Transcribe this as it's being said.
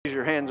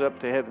your hands up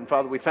to heaven.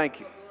 Father, we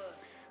thank you.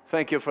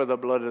 Thank you for the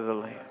blood of the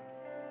Lamb.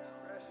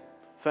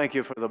 Thank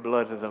you for the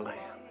blood of the Lamb.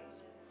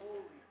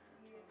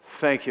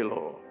 Thank you,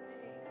 Lord,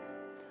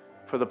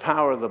 for the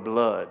power of the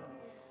blood.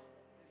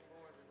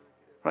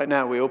 Right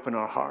now, we open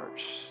our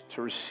hearts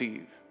to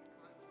receive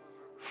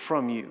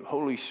from you,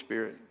 Holy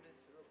Spirit.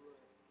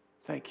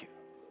 Thank you.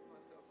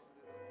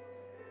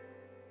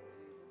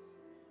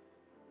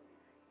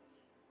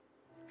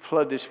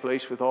 Flood this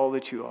place with all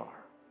that you are.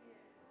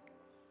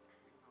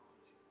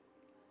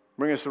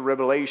 Bring us the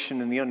revelation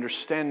and the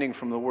understanding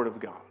from the Word of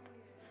God,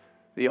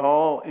 the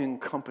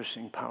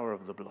all-encompassing power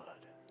of the blood,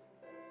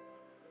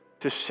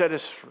 to set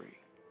us free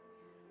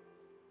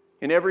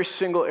in every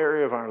single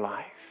area of our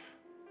life.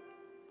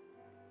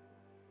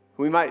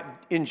 We might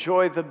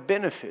enjoy the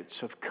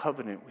benefits of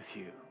covenant with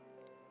you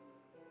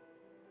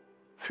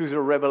through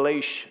the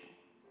revelation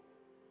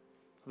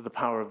of the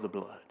power of the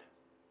blood.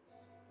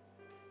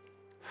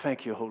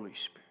 Thank you, Holy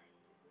Spirit.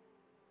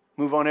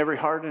 Move on every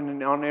heart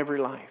and on every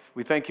life.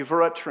 We thank you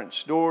for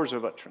utterance, doors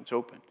of utterance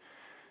open,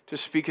 to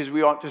speak as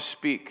we ought to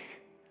speak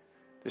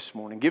this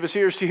morning. Give us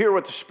ears to hear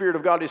what the Spirit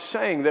of God is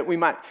saying, that we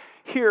might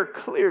hear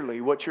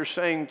clearly what you're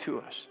saying to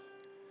us,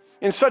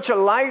 in such a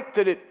light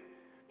that it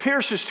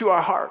pierces to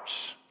our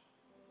hearts,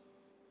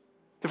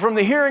 that from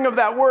the hearing of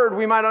that word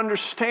we might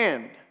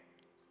understand.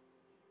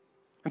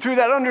 And through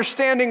that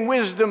understanding,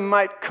 wisdom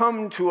might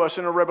come to us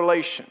in a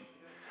revelation.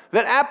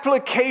 That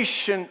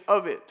application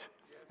of it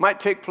might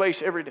take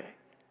place every day.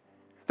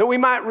 That we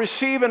might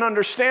receive and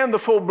understand the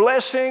full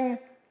blessing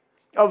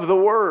of the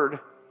word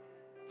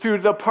through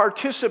the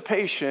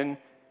participation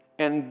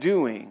and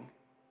doing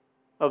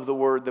of the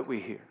word that we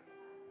hear.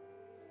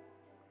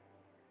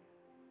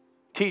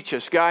 Teach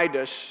us, guide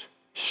us,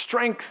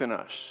 strengthen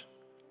us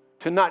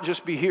to not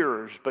just be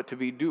hearers, but to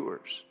be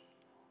doers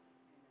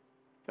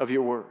of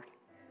your word.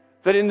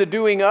 That in the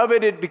doing of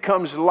it, it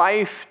becomes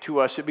life to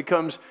us. It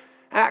becomes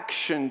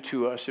action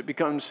to us. It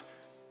becomes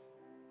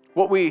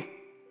what we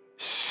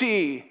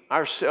see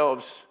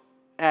ourselves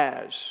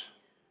as.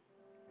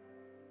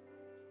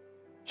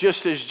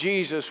 Just as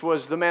Jesus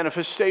was the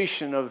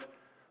manifestation of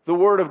the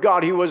Word of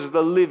God, He was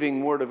the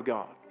living Word of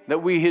God.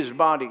 That we, His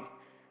body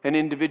and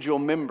individual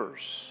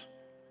members,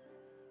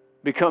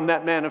 become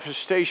that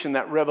manifestation,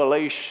 that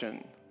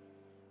revelation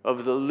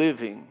of the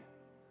living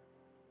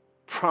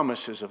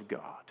promises of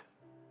God,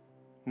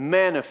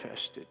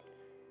 manifested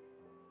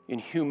in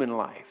human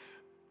life.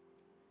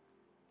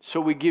 So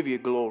we give you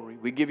glory,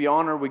 we give you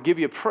honor, we give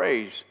you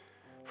praise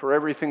for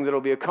everything that will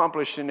be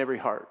accomplished in every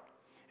heart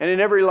and in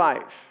every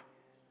life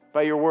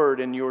by your word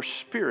and your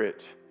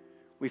Spirit.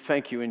 We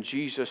thank you in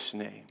Jesus'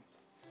 name.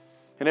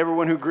 And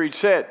everyone who agreed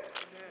said,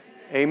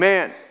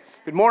 Amen.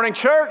 Good morning,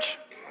 church.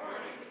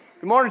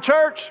 Good morning,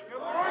 church. Good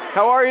morning.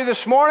 How are you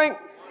this morning?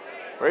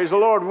 Praise the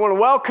Lord. We want to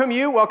welcome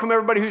you. Welcome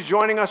everybody who's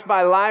joining us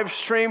by live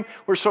stream.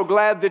 We're so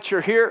glad that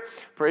you're here.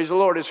 Praise the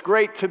Lord. It's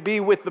great to be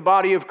with the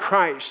body of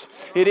Christ.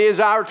 It is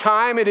our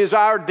time. It is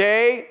our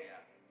day.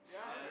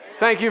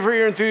 Thank you for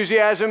your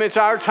enthusiasm. It's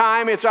our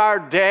time. It's our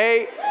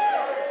day.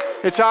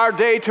 It's our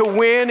day to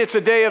win. It's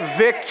a day of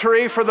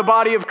victory for the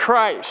body of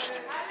Christ.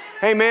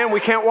 Amen. We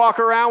can't walk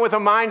around with a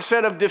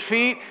mindset of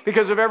defeat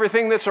because of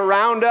everything that's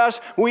around us.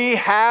 We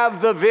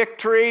have the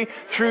victory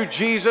through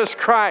Jesus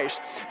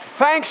Christ.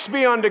 Thanks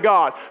be unto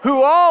God,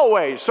 who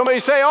always, somebody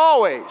say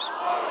always,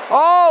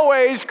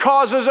 always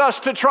causes us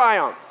to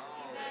triumph.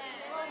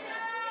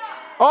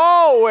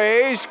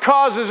 Always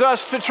causes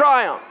us to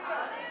triumph.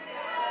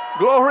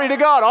 Glory to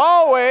God.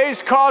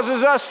 Always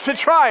causes us to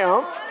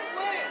triumph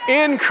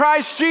in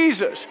Christ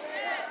Jesus.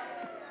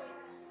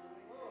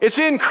 It's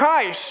in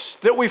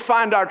Christ that we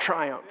find our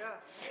triumph.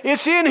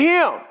 It's in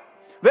Him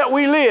that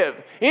we live.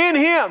 In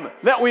Him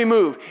that we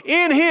move.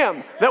 In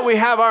Him that we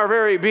have our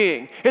very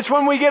being. It's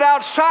when we get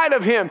outside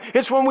of Him.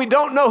 It's when we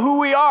don't know who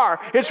we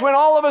are. It's when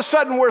all of a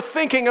sudden we're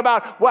thinking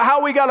about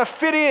how we got to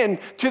fit in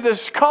to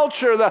this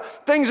culture, the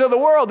things of the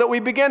world, that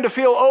we begin to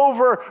feel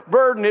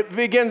overburdened. It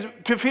begins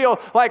to feel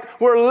like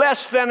we're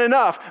less than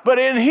enough. But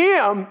in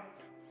Him,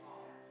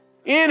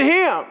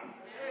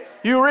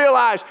 you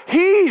realize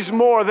He's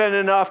more than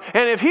enough.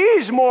 And if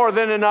He's more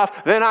than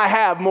enough, then I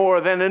have more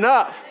than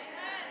enough.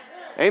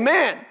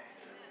 Amen.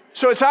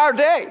 So it's our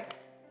day.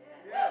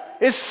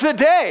 It's the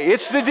day.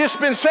 It's the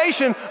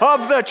dispensation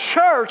of the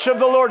church of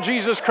the Lord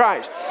Jesus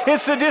Christ.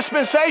 It's the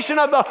dispensation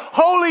of the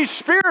Holy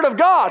Spirit of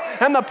God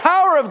and the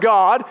power of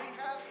God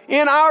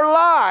in our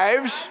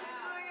lives,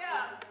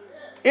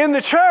 in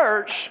the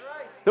church,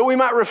 that we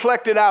might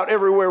reflect it out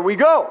everywhere we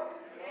go.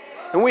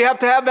 And we have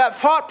to have that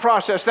thought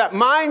process, that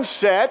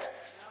mindset,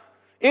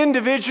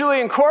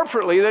 individually and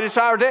corporately, that it's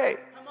our day.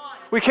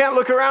 We can't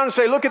look around and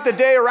say, look at the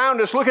day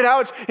around us, look at how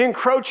it's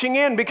encroaching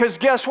in, because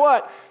guess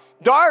what?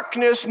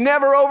 Darkness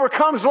never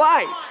overcomes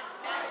light.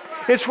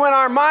 It's when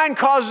our mind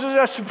causes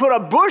us to put a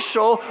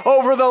bushel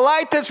over the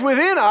light that's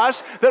within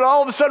us that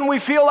all of a sudden we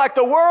feel like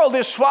the world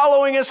is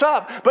swallowing us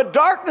up. But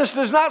darkness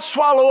does not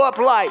swallow up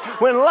light.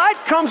 When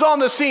light comes on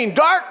the scene,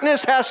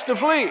 darkness has to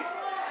flee.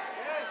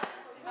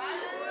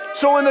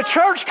 So when the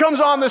church comes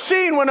on the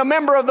scene, when a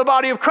member of the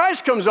body of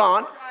Christ comes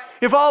on,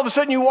 if all of a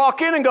sudden you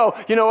walk in and go,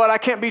 you know what, I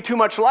can't be too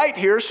much light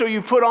here, so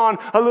you put on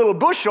a little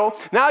bushel,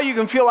 now you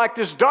can feel like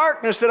this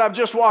darkness that I've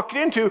just walked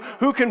into,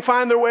 who can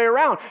find their way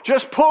around?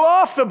 Just pull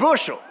off the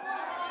bushel.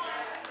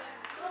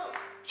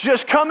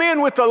 Just come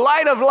in with the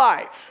light of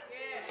life,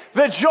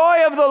 the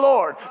joy of the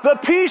Lord, the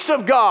peace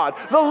of God,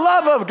 the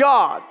love of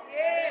God,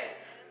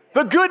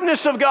 the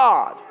goodness of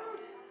God,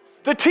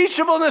 the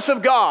teachableness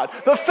of God,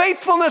 the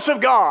faithfulness of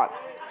God,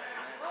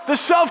 the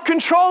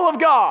self-control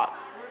of God.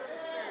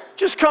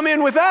 Just come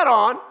in with that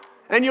on,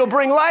 and you'll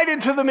bring light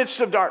into the midst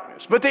of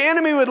darkness. But the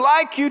enemy would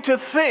like you to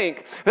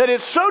think that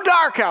it's so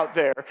dark out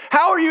there.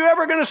 How are you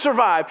ever going to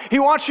survive? He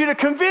wants you to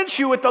convince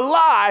you with the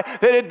lie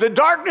that the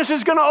darkness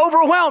is going to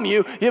overwhelm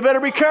you. You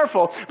better be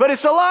careful. But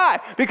it's a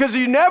lie, because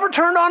you never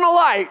turned on a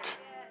light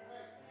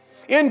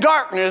in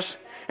darkness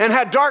and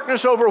had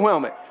darkness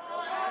overwhelm it.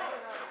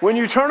 When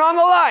you turn on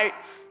the light,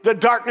 the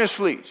darkness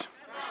flees.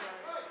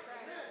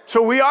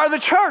 So we are the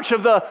church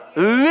of the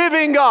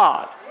living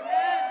God.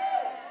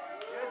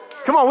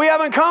 Come on, we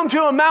haven't come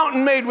to a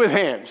mountain made with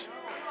hands,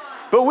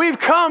 but we've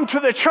come to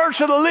the church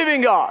of the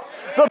living God,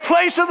 the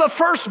place of the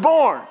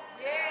firstborn.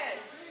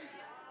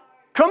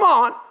 Come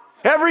on.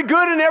 Every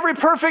good and every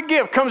perfect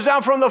gift comes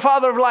down from the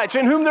Father of lights,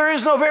 in whom there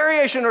is no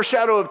variation or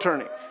shadow of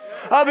turning.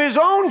 Of his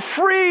own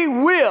free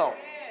will.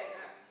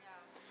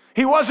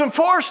 He wasn't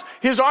forced.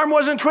 His arm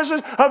wasn't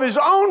twisted. Of his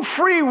own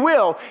free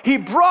will, he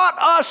brought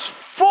us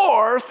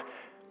forth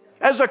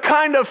as a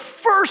kind of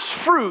first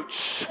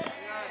fruits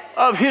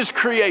of his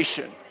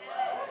creation.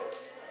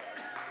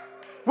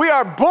 We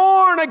are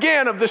born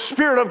again of the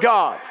Spirit of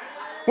God.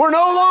 We're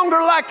no longer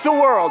like the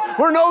world.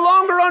 We're no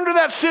longer under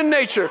that sin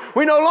nature.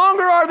 We no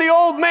longer are the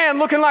old man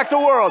looking like the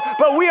world,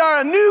 but we are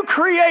a new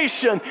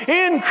creation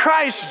in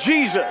Christ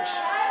Jesus.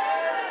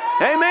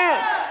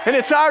 Amen. And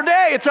it's our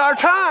day. It's our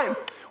time.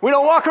 We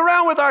don't walk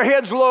around with our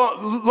heads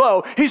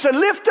low. He said,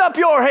 lift up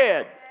your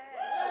head.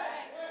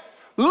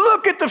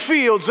 Look at the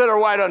fields that are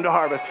white unto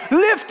harvest.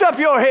 Lift up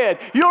your head.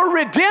 Your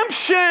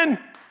redemption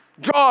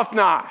draweth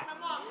nigh.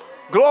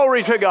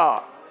 Glory to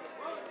God.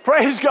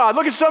 Praise God.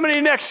 Look at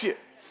somebody next to you.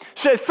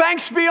 Say,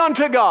 thanks be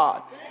unto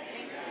God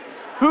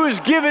who has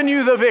given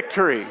you the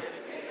victory.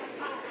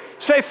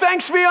 Say,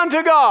 thanks be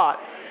unto God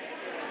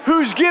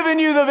who's given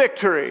you the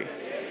victory.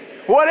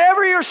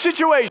 Whatever your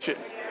situation,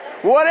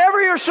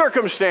 whatever your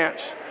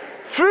circumstance,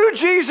 through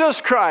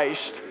Jesus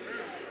Christ,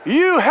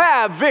 you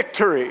have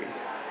victory.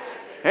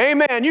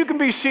 Amen. You can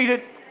be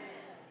seated.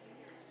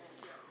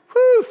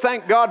 Whew,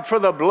 thank God for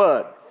the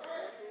blood.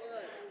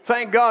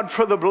 Thank God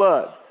for the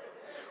blood.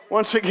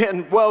 Once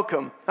again,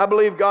 welcome. I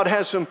believe God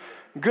has some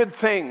good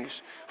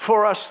things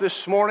for us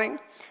this morning.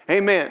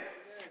 Amen.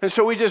 And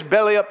so we just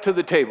belly up to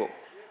the table.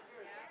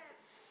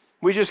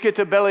 We just get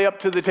to belly up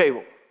to the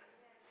table.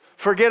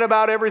 Forget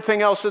about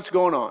everything else that's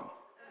going on.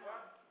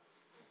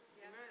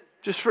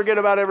 Just forget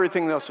about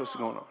everything else that's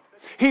going on.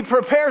 He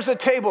prepares a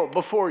table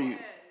before you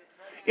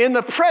in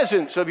the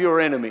presence of your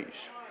enemies.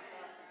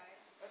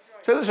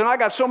 So listen, I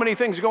got so many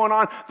things going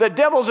on. The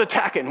devil's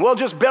attacking. Well,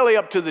 just belly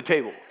up to the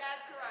table.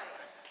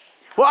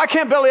 Well, I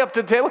can't belly up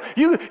to the table.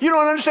 You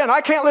don't understand.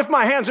 I can't lift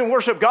my hands and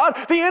worship God.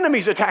 The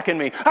enemy's attacking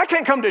me. I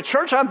can't come to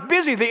church. I'm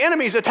busy. The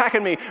enemy's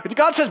attacking me.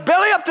 God says,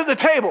 belly up to the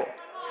table.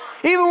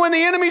 Even when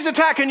the enemy's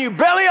attacking you,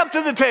 belly up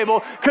to the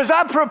table, because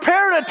I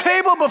prepared a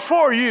table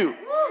before you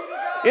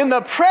in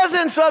the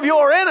presence of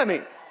your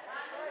enemy.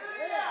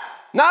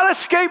 Not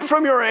escape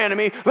from your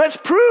enemy. Let's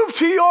prove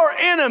to your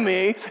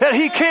enemy that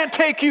he can't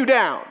take you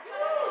down.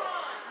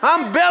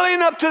 I'm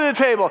bellying up to the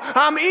table.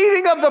 I'm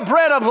eating of the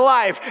bread of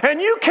life, and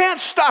you can't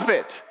stop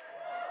it.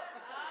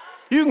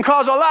 You can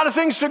cause a lot of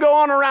things to go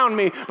on around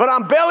me, but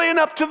I'm bellying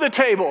up to the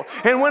table.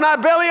 And when I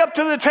belly up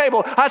to the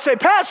table, I say,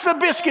 pass the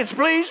biscuits,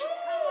 please.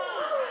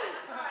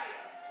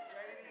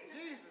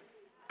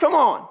 Come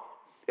on.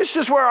 It's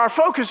just where our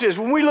focus is.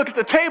 When we look at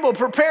the table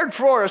prepared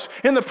for us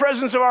in the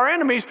presence of our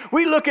enemies,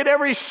 we look at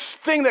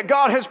everything that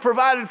God has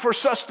provided for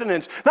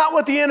sustenance. Not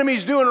what the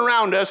enemy's doing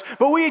around us,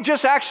 but we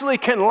just actually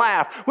can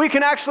laugh. We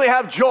can actually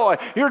have joy.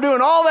 You're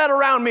doing all that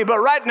around me, but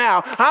right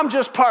now, I'm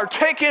just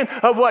partaking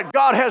of what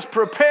God has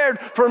prepared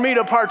for me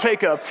to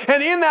partake of.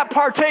 And in that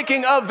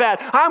partaking of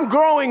that, I'm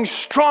growing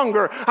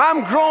stronger.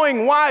 I'm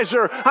growing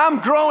wiser. I'm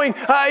growing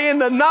in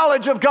the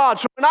knowledge of God.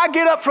 So when I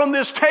get up from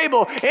this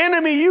table,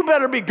 enemy, you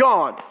better be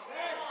gone.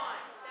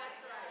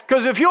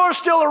 Because if you're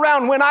still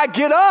around when I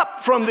get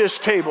up from this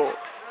table,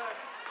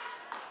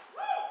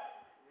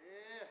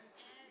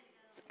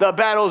 the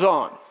battle's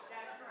on.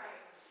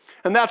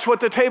 And that's what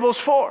the table's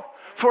for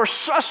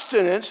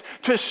sustenance,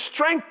 to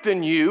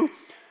strengthen you.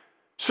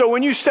 So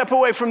when you step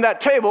away from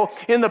that table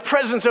in the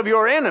presence of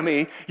your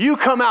enemy, you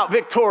come out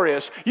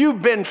victorious.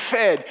 You've been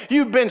fed.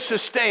 You've been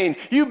sustained.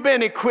 You've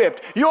been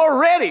equipped. You're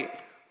ready.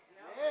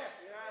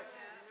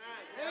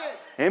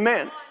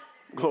 Amen.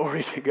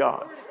 Glory to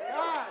God.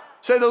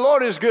 Say, the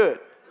Lord is good,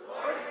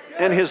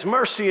 and his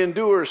mercy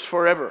endures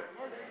forever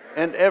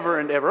and ever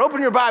and ever.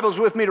 Open your Bibles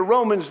with me to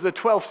Romans, the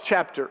 12th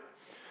chapter.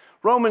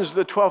 Romans,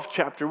 the 12th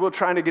chapter. We're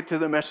trying to get to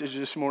the message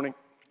this morning.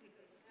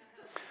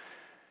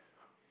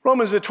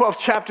 Romans, the 12th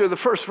chapter, the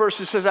first verse,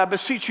 it says, I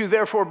beseech you,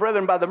 therefore,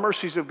 brethren, by the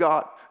mercies of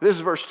God. This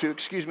is verse 2,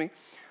 excuse me.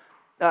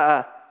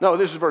 No,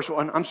 this is verse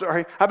 1. I'm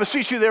sorry. I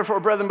beseech you, therefore,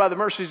 brethren, by the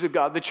mercies of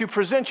God, that you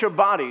present your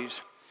bodies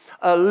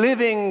a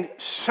living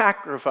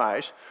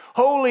sacrifice,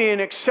 holy and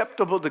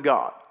acceptable to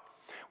God,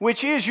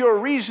 which is your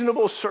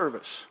reasonable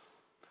service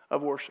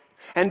of worship.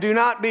 And do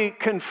not be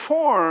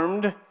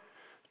conformed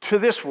to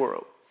this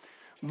world,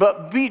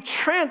 but be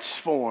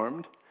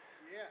transformed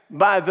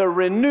by the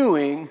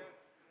renewing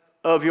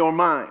of your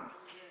mind.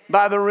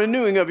 By the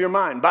renewing of your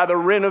mind, by the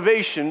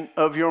renovation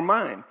of your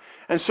mind.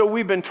 And so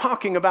we've been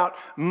talking about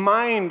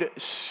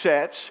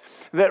mindsets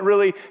that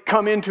really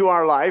come into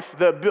our life.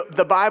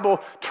 The Bible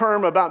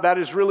term about that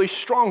is really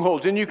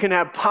strongholds. And you can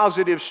have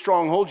positive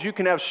strongholds. You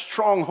can have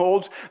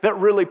strongholds that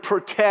really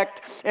protect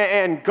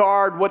and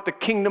guard what the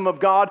kingdom of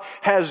God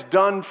has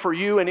done for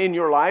you and in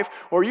your life.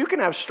 Or you can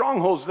have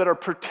strongholds that are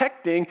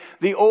protecting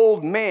the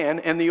old man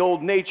and the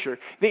old nature.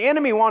 The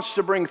enemy wants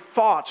to bring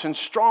thoughts and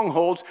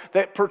strongholds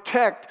that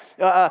protect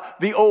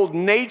the old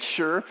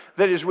nature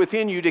that is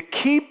within you to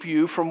keep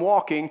you from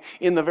walking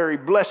in the very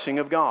blessing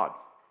of God.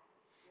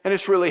 And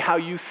it's really how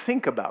you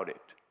think about it.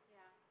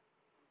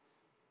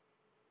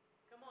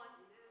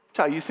 It's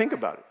how you think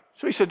about it.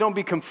 So he said, don't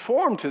be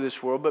conformed to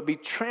this world, but be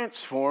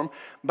transformed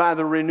by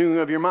the renewing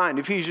of your mind.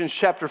 Ephesians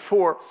chapter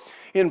 4,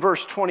 in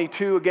verse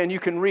 22, again, you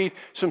can read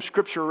some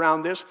scripture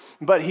around this,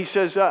 but he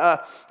says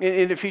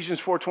in Ephesians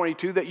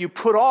 4:22 that you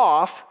put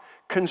off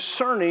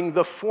concerning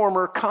the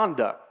former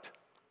conduct.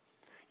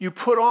 You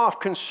put off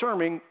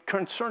concerning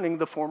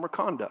the former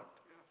conduct.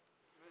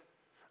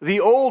 The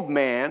old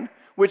man,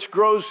 which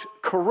grows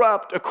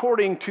corrupt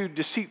according to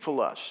deceitful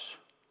lusts,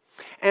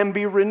 and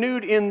be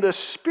renewed in the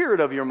spirit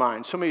of your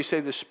mind. Somebody say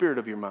the spirit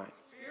of your mind.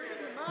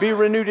 Be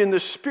renewed in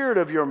the spirit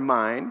of your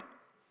mind,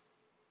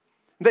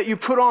 that you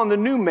put on the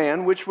new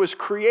man, which was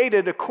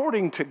created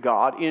according to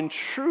God in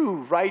true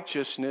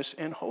righteousness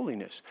and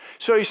holiness.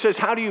 So he says,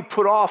 how do you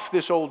put off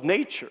this old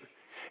nature?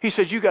 He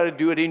says, you got to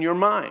do it in your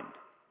mind.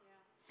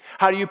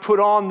 How do you put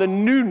on the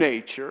new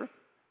nature?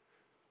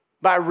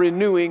 By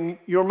renewing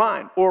your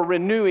mind, or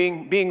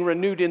being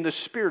renewed in the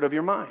spirit of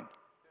your mind.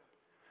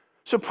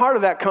 So part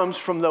of that comes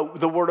from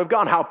the Word of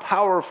God, how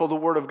powerful the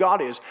Word of God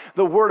is.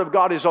 The Word of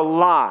God is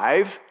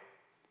alive.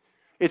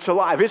 It's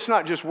alive. It's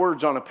not just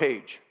words on a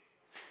page.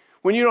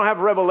 When you don't have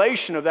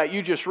revelation of that,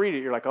 you just read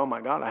it. You're like, oh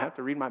my God, I have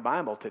to read my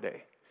Bible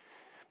today.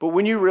 But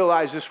when you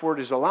realize this Word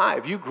is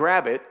alive, you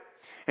grab it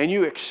and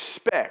you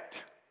expect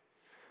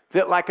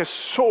that like a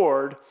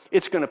sword,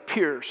 it's going to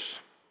pierce.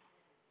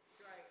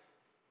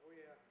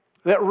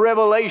 That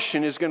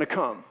revelation is going to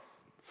come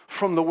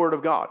from the Word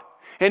of God.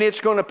 And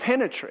it's going to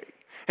penetrate.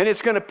 And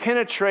it's going to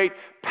penetrate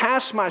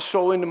past my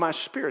soul into my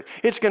spirit.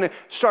 It's going to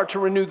start to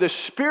renew the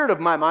spirit of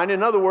my mind.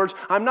 In other words,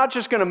 I'm not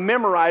just going to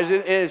memorize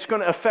it and it's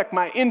going to affect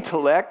my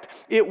intellect.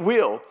 It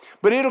will.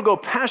 But it'll go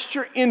past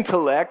your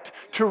intellect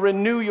to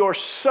renew your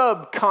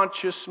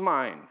subconscious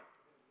mind.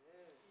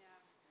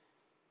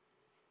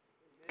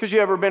 Because you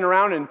ever been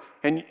around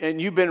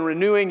and you've been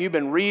renewing, you've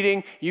been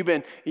reading, you've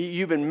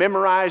been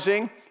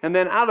memorizing, and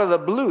then out of the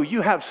blue,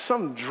 you have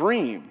some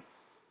dream.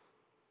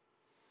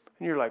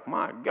 And you're like,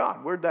 my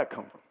God, where'd that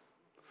come from?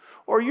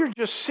 Or you're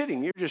just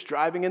sitting, you're just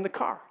driving in the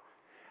car,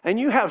 and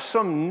you have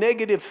some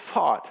negative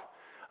thought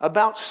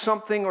about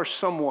something or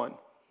someone.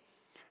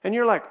 And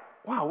you're like,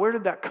 wow, where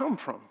did that come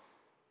from?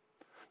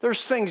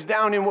 There's things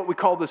down in what we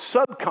call the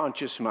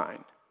subconscious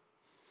mind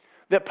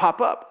that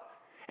pop up.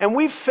 And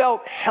we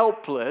felt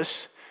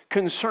helpless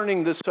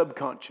concerning the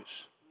subconscious.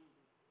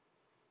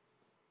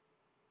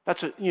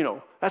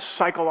 That's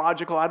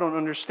psychological. I don't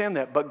understand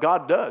that, but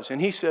God does.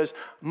 And he says,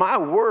 my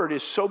word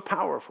is so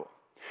powerful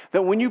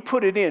that when you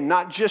put it in,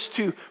 not just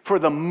for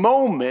the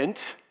moment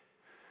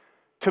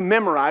to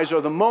memorize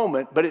or the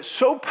moment, but it's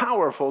so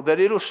powerful that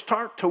it'll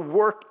start to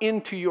work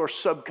into your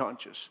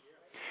subconscious.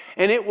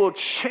 And it will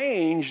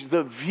change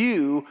the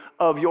view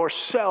of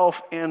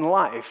yourself and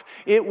life.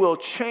 It will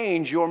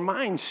change your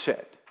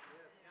mindset.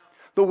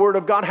 The Word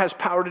of God has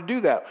power to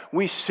do that.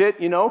 We sit,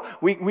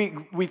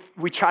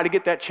 we try to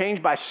get that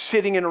change by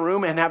sitting in a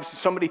room and have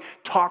somebody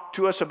talk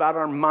to us about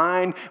our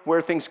mind,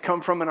 where things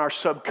come from in our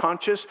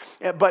subconscious.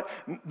 But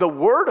the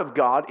Word of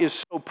God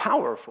is so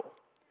powerful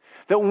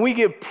that when we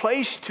give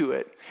place to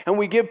it and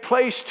we give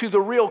place to the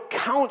real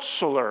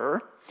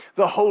counselor,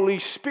 the Holy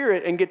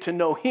Spirit, and get to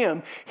know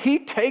Him, He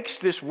takes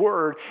this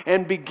word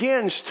and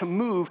begins to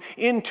move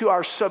into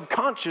our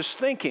subconscious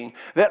thinking,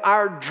 that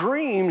our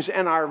dreams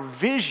and our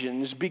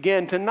visions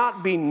begin to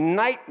not be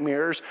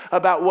nightmares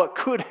about what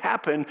could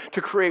happen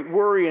to create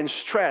worry and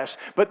stress,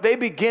 but they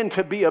begin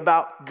to be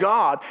about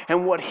God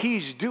and what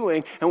He's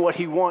doing and what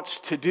He wants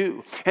to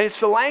do. And it's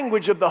the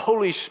language of the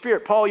Holy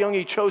Spirit. Paul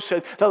Young-E Cho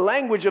said, the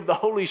language of the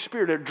Holy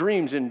Spirit are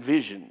dreams and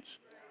visions.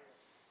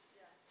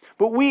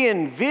 But we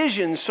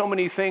envision so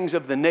many things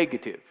of the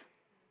negative.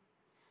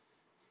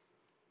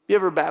 You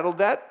ever battled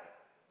that?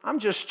 I'm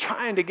just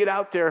trying to get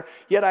out there,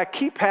 yet I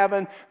keep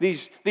having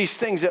these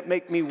things that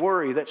make me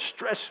worry, that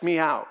stress me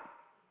out.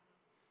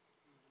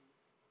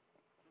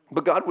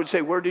 But God would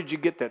say, where did you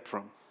get that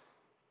from?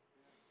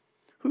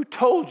 Who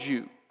told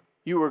you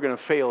you were going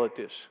to fail at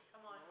this?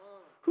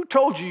 Who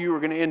told you you were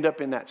going to end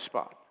up in that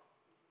spot?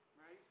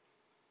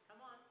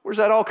 Where's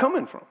that all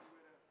coming from?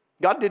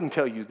 God didn't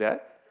tell you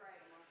that.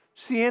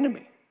 It's the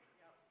enemy.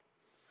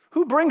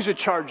 Who brings a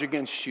charge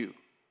against you?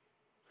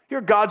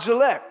 You're God's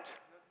elect.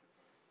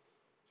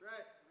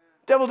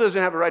 Devil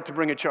doesn't have a right to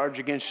bring a charge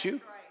against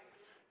you.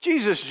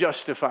 Jesus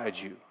justified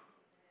you.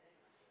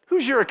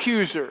 Who's your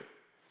accuser?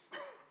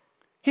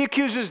 He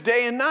accuses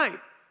day and night.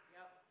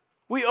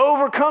 We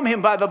overcome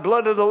him by the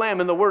blood of the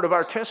Lamb and the word of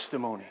our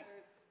testimony.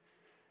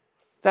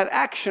 That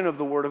action of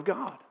the word of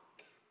God.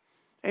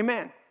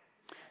 Amen.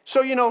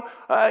 So,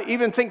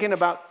 even thinking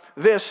about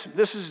this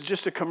is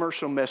just a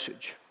commercial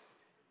message.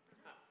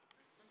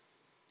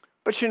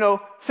 But,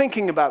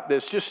 thinking about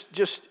this,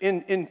 just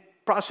in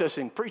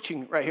processing,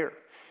 preaching right here.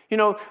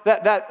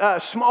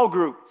 That small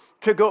group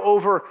to go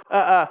over,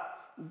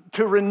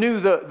 to renew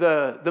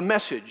the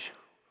message.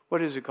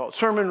 What is it called?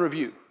 Sermon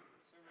review.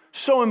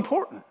 So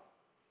important.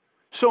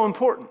 So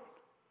important.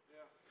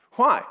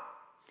 Why?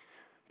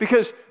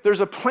 Because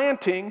there's a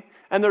planting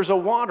and there's a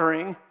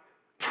watering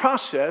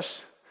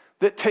process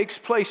that takes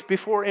place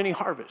before any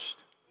harvest.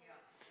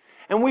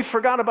 And we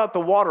forgot about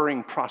the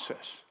watering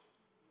process.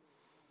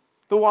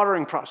 The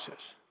watering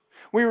process.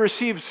 We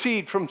receive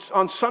seed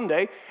on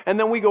Sunday, and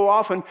then we go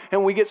off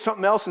and we get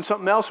something else,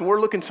 and we're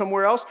looking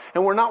somewhere else,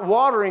 and we're not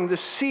watering the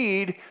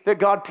seed that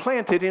God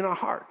planted in our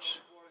hearts.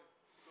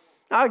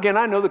 Now, again,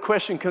 I know the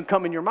question can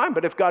come in your mind,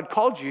 but if God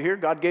called you here,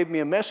 God gave me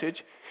a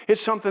message,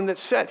 it's something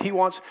that's set. He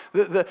wants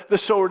the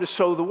sower to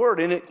sow the word,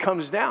 and it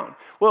comes down.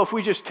 Well, if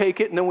we just take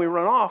it and then we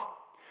run off,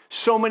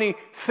 so many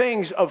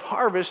things of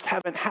harvest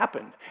haven't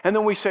happened. And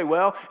then we say,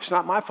 well, it's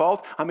not my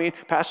fault. I mean,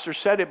 pastor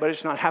said it, but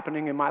it's not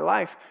happening in my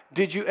life.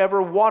 Did you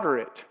ever water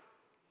it?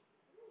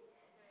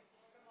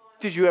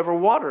 Did you ever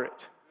water it?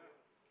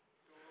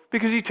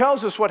 Because he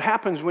tells us what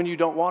happens when you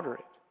don't water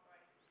it.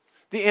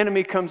 The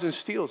enemy comes and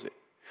steals it.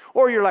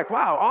 Or you're like,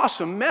 wow,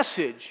 awesome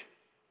message.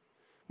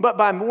 But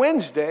by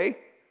Wednesday,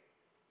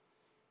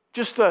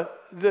 just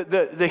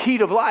the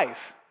heat of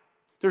life,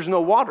 there's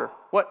no water.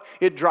 What?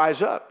 It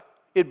dries up.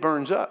 It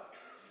burns up.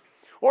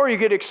 Or you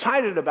get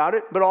excited about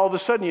it, but all of a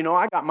sudden,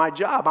 I got my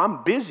job.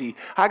 I'm busy.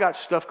 I got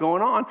stuff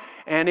going on,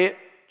 and it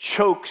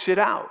chokes it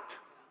out.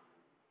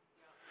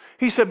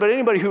 He said, but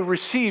anybody who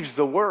receives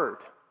the word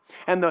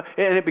and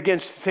it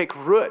begins to take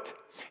root,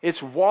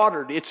 it's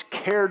watered, it's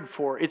cared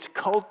for, it's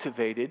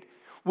cultivated,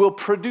 will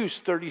produce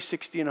 30,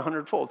 60, and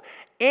 100-fold.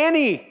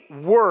 Any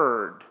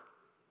word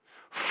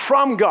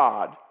from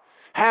God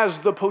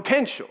has the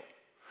potential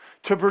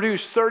to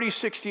produce 30,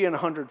 60, and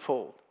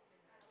 100-fold.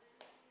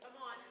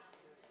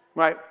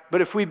 Right?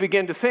 But if we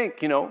begin to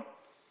think,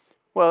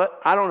 well,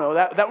 I don't know,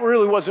 that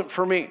really wasn't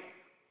for me.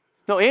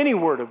 No, any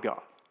word of God.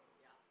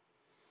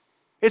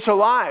 It's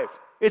alive.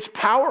 It's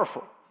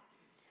powerful.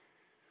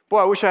 Boy,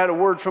 I wish I had a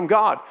word from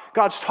God.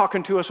 God's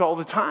talking to us all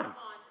the time.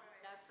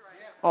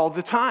 All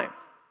the time.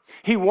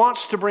 He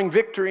wants to bring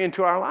victory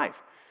into our life.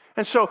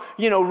 And so,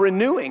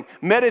 renewing,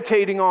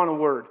 meditating on a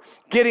word,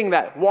 getting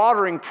that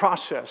watering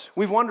process.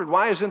 We've wondered,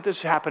 why isn't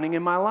this happening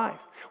in my life?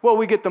 Well,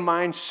 we get the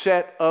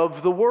mindset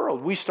of the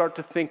world. We start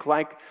to think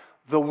like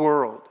the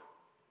world.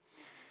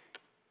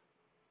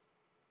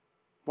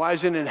 Why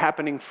isn't it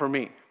happening for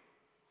me?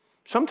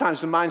 Sometimes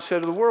the mindset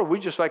of the world, we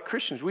just like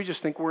Christians, we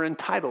just think we're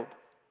entitled.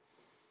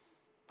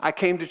 I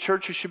came to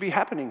church, it should be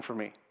happening for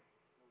me.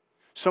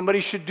 Somebody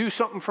should do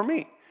something for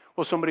me.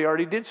 Well, somebody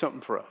already did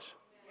something for us.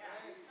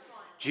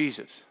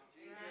 Jesus.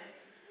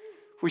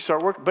 We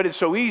start working, but it's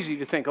so easy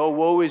to think, oh,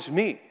 woe is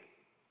me.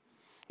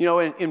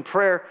 In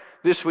prayer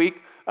this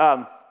week,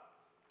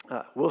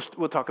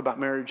 we'll talk about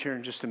marriage here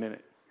in just a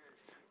minute.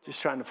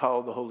 Just trying to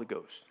follow the Holy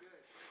Ghost.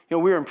 We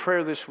were in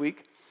prayer this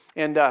week,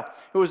 and it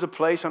was a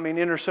place,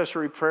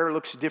 intercessory prayer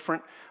looks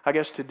different, I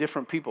guess, to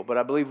different people, but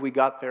I believe we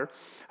got there.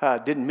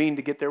 Didn't mean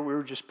to get there. We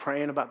were just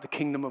praying about the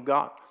kingdom of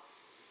God.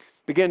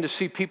 Began to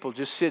see people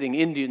just sitting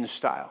Indian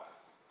style,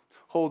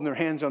 holding their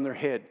hands on their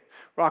head,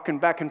 rocking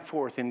back and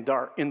forth in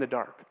the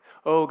dark.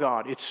 Oh,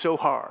 God, it's so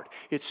hard.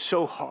 It's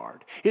so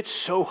hard. It's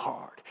so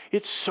hard.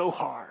 It's so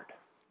hard.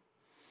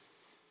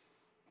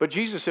 But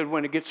Jesus said,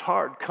 when it gets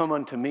hard, come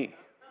unto me.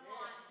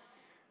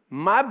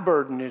 My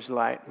burden is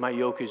light, my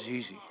yoke is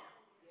easy.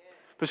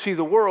 But see,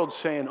 the world's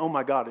saying, oh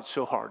my God, it's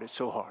so hard, it's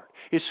so hard,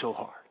 it's so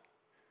hard.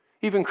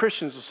 Even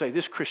Christians will say,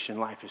 this Christian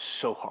life is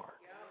so hard.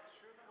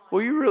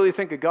 Well, you really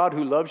think a God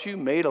who loves you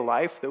made a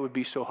life that would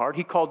be so hard?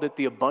 He called it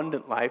the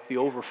abundant life, the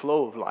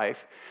overflow of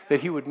life,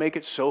 that he would make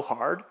it so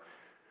hard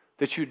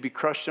that you'd be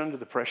crushed under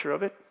the pressure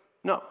of it?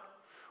 No.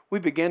 We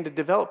began to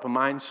develop a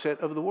mindset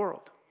of the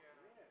world.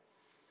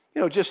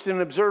 Just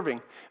in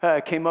observing,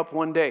 came up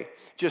one day,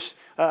 just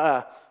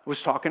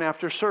was talking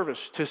after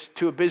service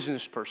to a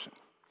business person.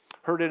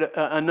 Heard it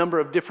a number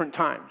of different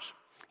times.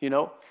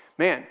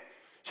 Man,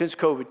 since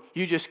COVID,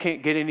 you just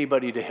can't get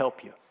anybody to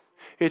help you.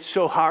 It's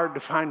so hard to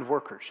find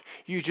workers.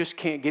 You just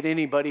can't get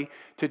anybody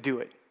to do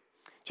it.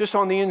 Just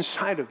on the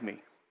inside of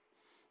me.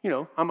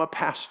 I'm a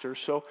pastor,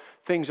 so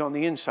things on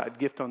the inside,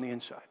 gift on the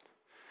inside.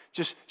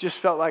 Just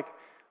felt like,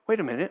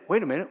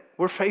 wait a minute.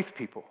 We're faith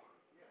people.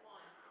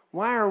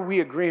 Why are we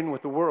agreeing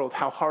with the world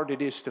how hard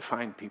it is to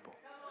find people?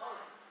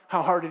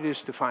 How hard it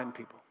is to find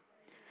people.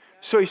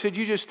 So he said,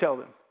 you just tell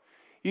them.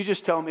 You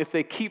just tell them if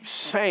they keep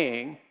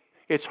saying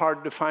it's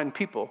hard to find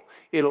people,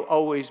 it'll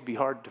always be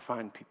hard to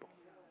find people.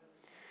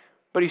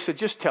 But he said,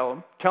 just tell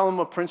them. Tell them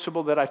a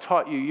principle that I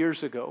taught you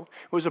years ago.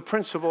 It was a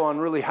principle on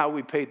really how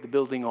we paid the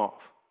building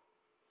off.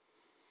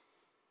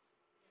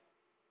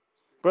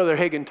 Brother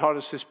Hagin taught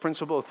us this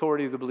principle,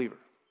 authority of the believer.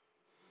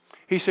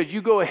 He said,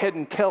 you go ahead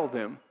and tell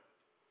them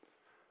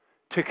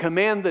to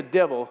command the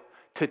devil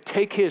to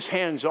take his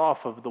hands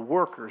off of the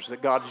workers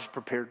that God has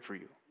prepared for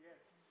you.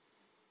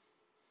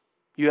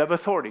 You have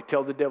authority.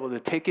 Tell the devil to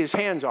take his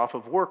hands off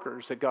of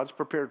workers that God's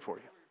prepared for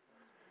you.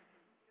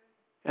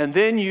 And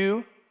then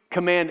you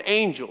command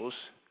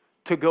angels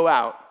to go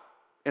out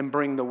and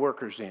bring the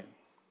workers in.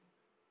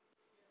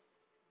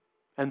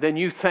 And then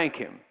you thank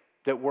him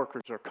that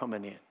workers are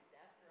coming in.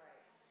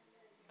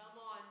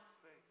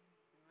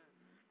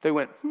 They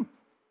went,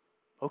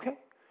 okay.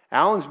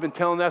 Alan's been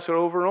telling us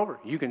over and over.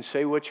 You can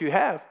say what you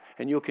have,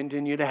 and you'll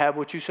continue to have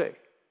what you say.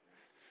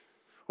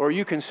 Or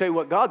you can say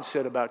what God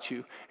said about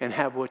you and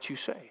have what you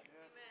say. Amen.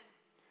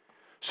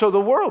 So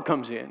the world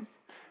comes in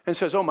and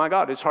says, oh my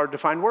God, it's hard to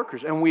find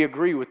workers. And we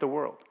agree with the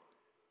world.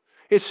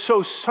 It's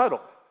so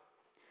subtle.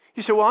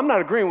 You say, well, I'm not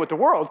agreeing with the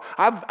world.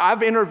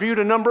 I've interviewed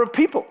a number of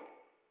people.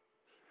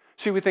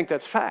 See, we think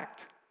that's fact.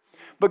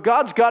 But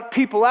God's got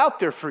people out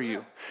there for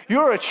you.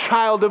 You're a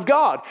child of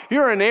God.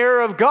 You're an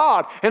heir of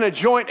God and a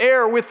joint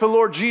heir with the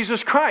Lord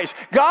Jesus Christ.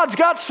 God's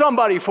got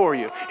somebody for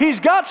you. He's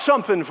got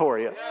something for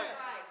you. It's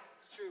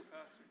true,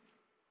 Pastor.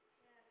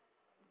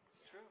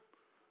 It's true.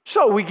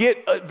 So we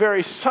get,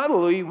 very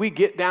subtly, we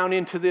get down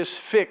into this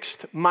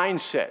fixed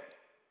mindset.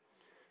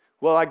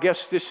 Well, I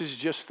guess this is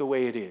just the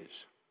way it is.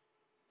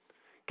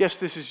 Guess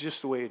this is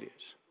just the way it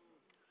is.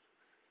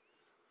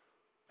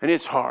 And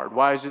it's hard.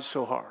 Why is it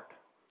so hard?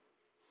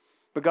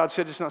 But God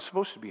said it's not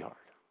supposed to be hard.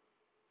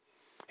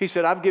 He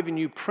said, I've given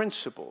you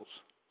principles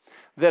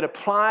that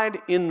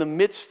applied in the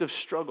midst of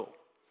struggle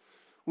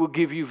will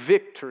give you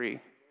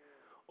victory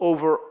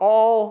over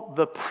all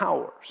the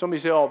power.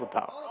 Somebody say all the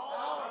power.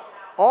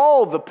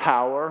 All the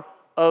power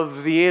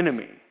of the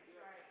enemy,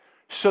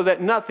 so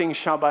that nothing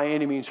shall by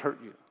any means hurt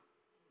you.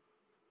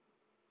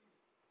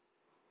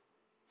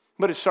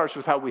 But it starts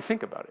with how we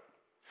think about it.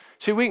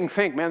 See, we can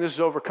think, man, this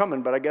is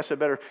overcoming, but I guess I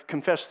better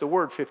confess the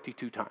word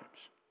 52 times.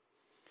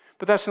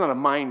 But that's not a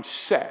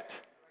mindset.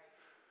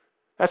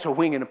 That's a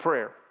wing and a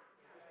prayer.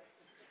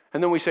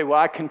 And then we say, well,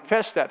 I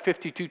confessed that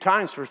 52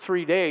 times for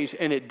 3 days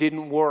and it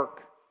didn't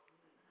work.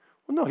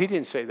 Well, no, he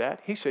didn't say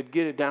that. He said,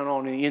 get it down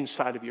on the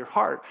inside of your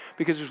heart.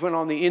 Because it's when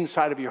on the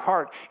inside of your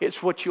heart,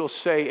 it's what you'll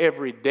say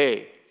every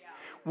day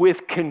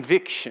with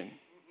conviction.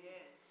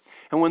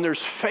 And when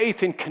there's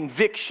faith and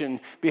conviction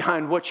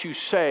behind what you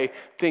say,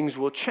 things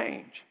will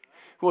change.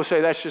 We'll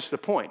say, that's just the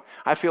point.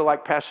 I feel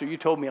like, Pastor, you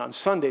told me on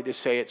Sunday to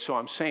say it, so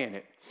I'm saying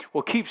it.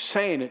 Well, keep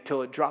saying it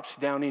till it drops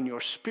down in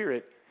your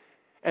spirit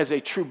as a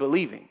true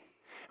believing.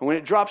 And when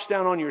it drops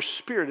down on your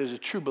spirit as a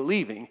true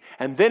believing,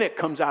 and then it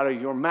comes out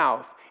of your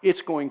mouth,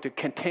 it's going to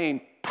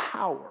contain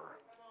power.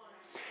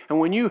 And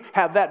when you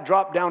have that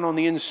drop down on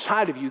the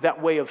inside of you,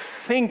 that way of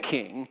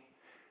thinking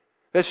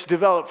that's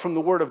developed from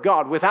the Word of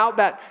God, without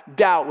that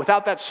doubt,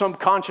 without that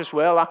subconscious,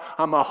 well,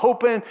 I'm a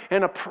hoping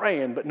and a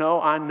praying, but no,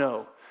 I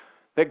know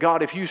that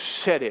God, if you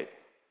said it,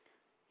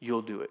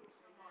 you'll do it.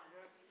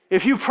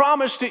 If you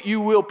promised it,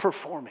 you will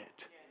perform it.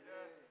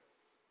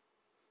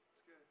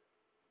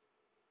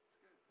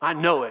 I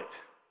know it.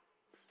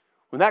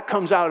 When that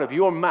comes out of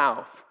your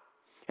mouth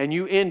and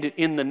you end it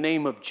in the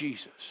name of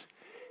Jesus,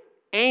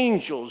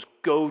 angels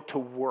go to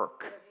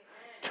work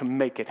to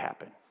make it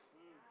happen.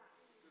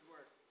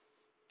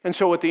 And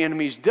so what the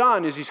enemy's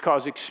done is he's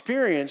caused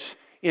experience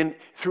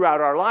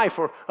throughout our life,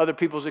 or other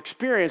people's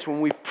experience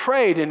when we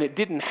prayed and it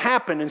didn't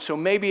happen, and so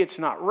maybe it's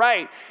not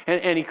right,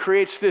 and he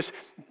creates this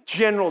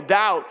general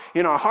doubt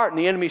in our heart, and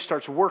the enemy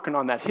starts working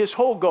on that. His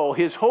whole goal,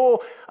 his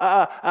whole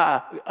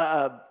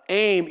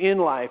aim in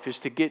life is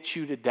to get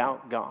you to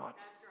doubt God.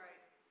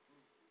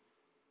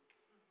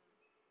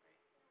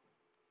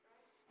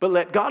 But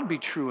let God be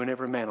true and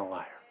every man a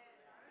liar.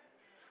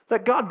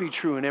 Let God be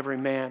true and every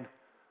man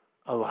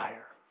a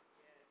liar.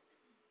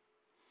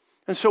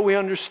 And so we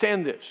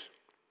understand this.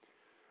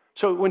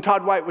 So when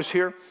Todd White was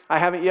here, I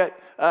haven't yet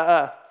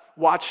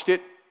watched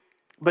it,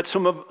 but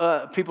some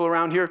of people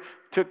around here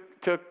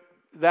took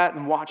that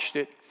and watched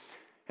it,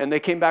 and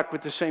they came back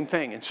with the same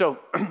thing. And so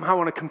I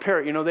want to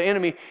compare it. You know, the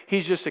enemy,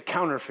 he's just a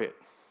counterfeit.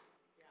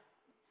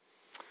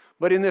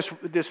 But in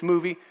this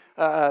movie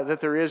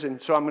that there is,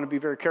 and so I'm going to be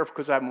very careful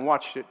because I haven't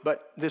watched it,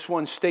 but this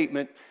one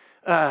statement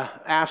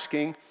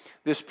asking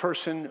this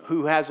person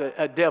who has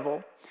a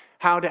devil,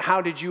 how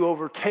did you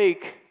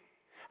overtake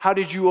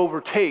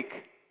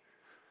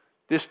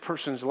this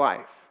person's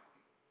life?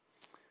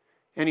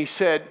 And he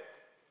said,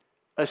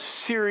 a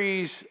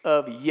series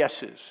of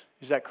yeses.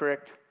 Is that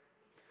correct?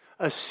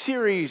 A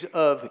series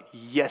of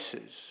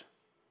yeses.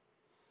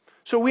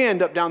 So we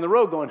end up down the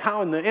road going,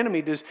 how in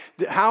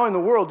the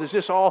world does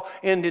this all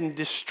end in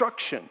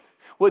destruction?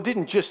 Well, it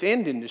didn't just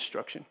end in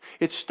destruction.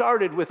 It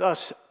started with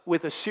us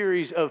with a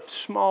series of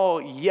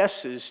small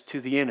yeses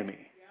to the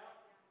enemy,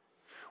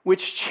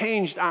 which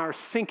changed our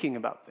thinking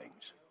about things.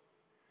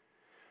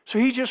 So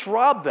he just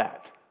robbed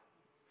that.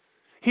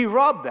 He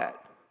robbed that.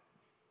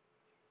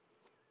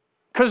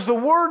 Because the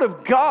Word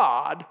of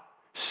God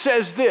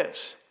says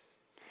this: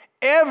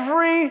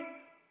 every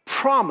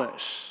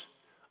promise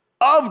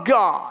of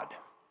God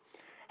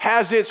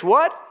has its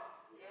what?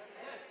 Yes.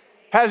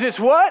 Has its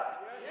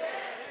what? Yes.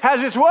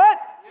 Has its what?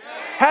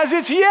 Yes. Has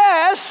its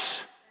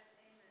yes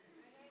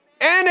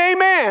and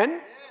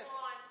amen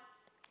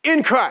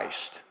in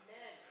Christ.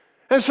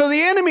 And so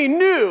the enemy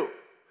knew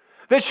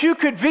that you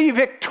could be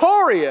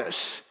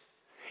victorious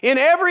in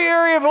every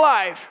area of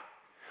life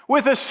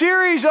with a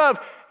series of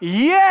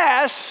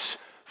yes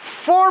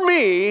for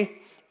me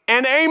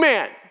and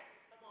amen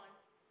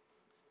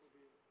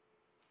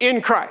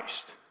in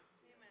Christ.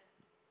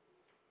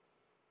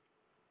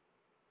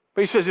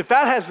 But he says if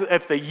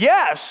the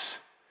yes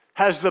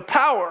has the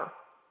power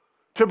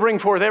to bring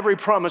forth every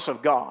promise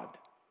of God,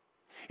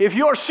 if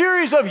your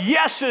series of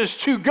yeses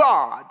to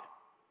God,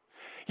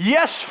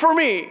 yes for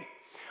me,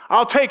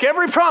 I'll take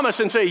every promise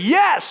and say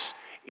yes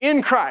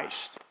in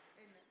Christ.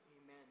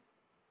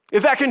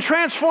 If that can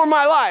transform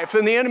my life,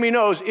 then the enemy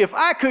knows if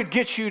I could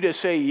get you to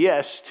say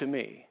yes to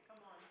me,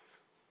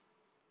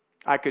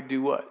 I could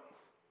do what?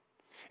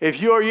 If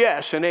your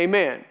yes and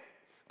amen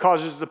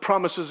causes the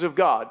promises of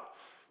God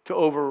to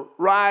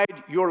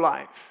override your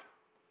life,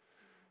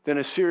 then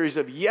a series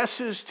of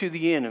yeses to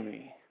the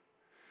enemy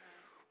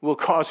will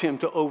cause him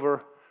to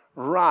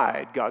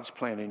override God's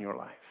plan in your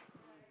life.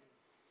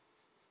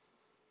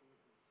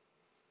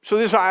 So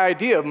this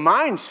idea of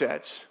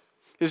mindsets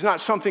is not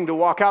something to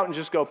walk out and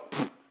just go,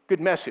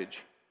 good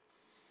message.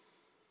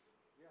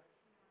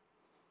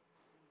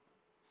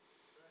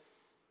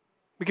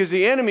 Because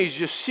the enemy's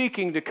just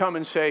seeking to come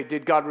and say,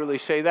 did God really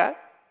say that?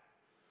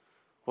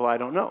 Well, I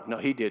don't know. No,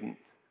 he didn't.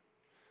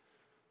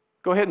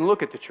 Go ahead and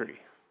look at the tree.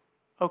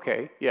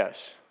 Okay, yes.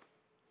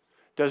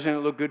 Doesn't it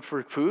look good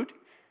for food?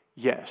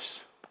 Yes.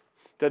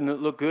 Doesn't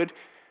it look good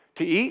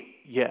to eat?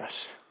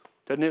 Yes.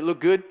 Doesn't it look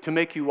good to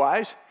make you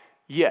wise?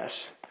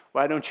 Yes.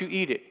 Why don't you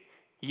eat it?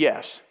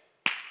 Yes.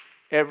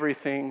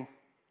 Everything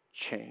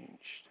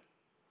changed.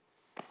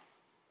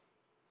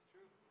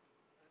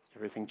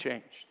 Everything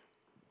changed.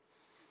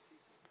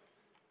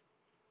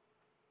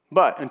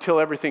 But until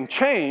everything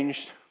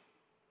changed,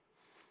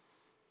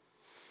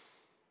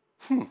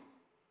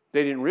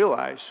 they didn't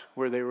realize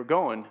where they were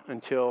going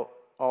until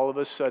all of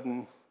a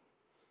sudden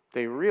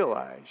they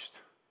realized,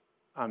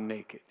 I'm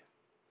naked.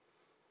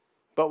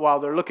 But while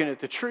they're looking at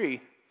the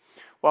tree,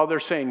 while they're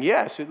saying,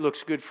 yes, it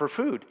looks good for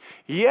food.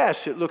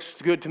 Yes, it looks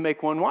good to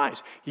make one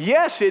wise.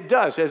 Yes, it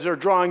does. As they're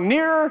drawing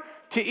nearer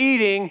to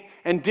eating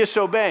and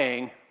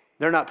disobeying,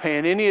 they're not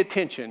paying any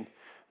attention.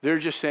 They're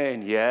just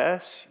saying,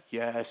 yes,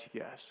 yes,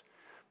 yes.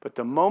 But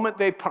the moment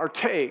they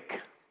partake,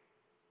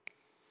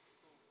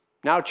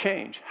 now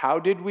change. How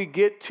did we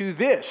get to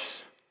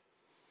this?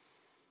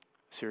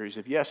 A series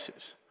of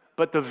yeses.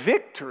 But the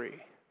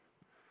victory,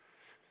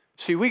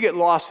 see, we get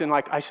lost in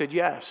like, I said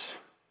yes.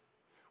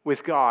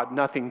 With God,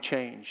 nothing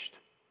changed.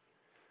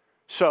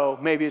 So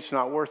maybe it's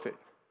not worth it.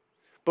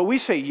 But we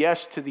say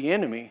yes to the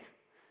enemy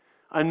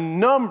a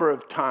number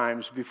of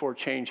times before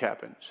change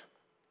happens.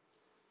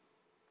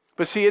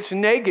 But see, it's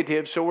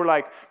negative, so we're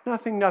like,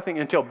 nothing,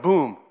 until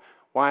boom,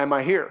 why am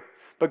I here?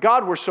 But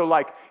God, we're so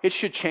like, it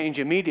should change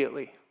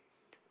immediately.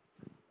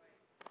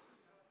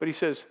 But he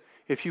says,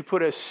 if you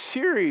put a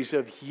series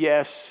of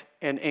yes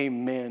and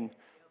amen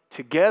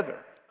together,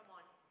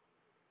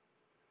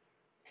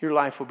 your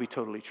life will be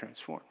totally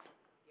transformed.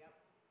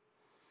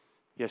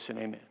 Yes and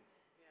amen.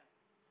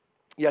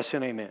 Yes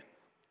and amen.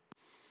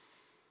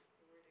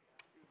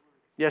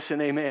 Yes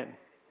and amen.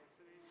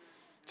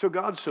 So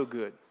God's so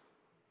good.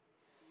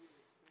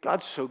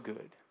 God's so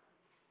good.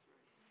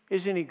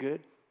 Isn't he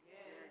good?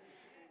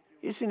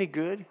 Isn't he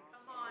good?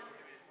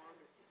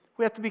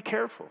 We have to be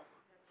careful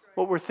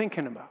what we're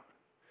thinking about.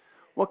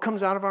 What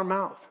comes out of our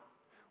mouth.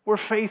 We're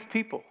faith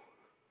people.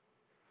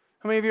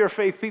 How many of you are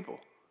faith people?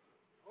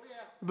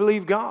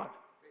 Believe God.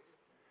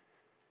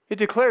 It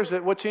declares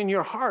that what's in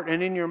your heart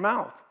and in your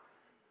mouth,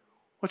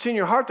 what's in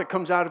your heart that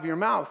comes out of your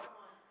mouth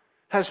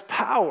has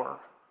power.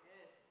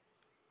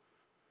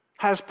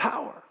 Has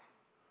power.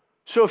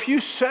 So if you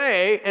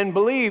say and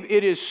believe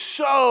it is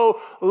so,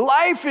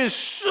 life is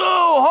so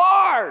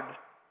hard,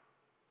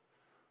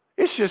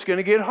 it's just going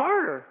to get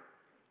harder.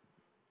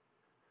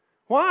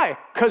 Why?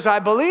 Because I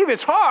believe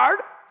it's hard,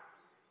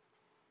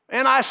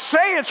 and I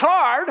say it's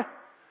hard,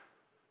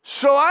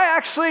 so I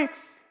actually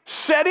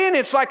set in,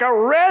 it's like a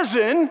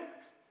resin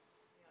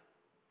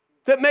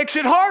that makes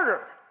it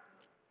harder.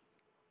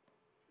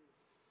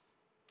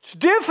 It's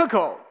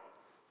difficult.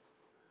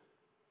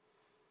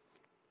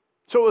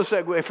 So we'll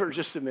segue for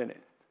just a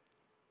minute.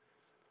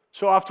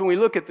 So often we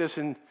look at this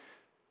in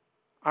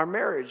our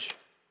marriage.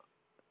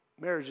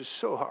 Marriage is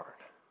so hard.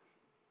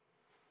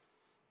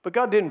 But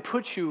God didn't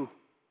put you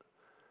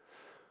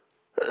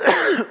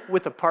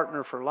with a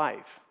partner for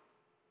life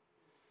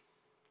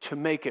to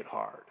make it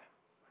hard.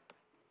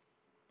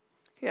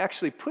 He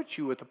actually put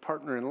you with a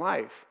partner in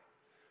life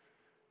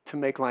to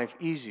make life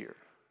easier.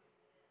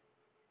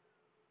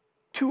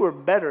 Two are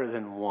better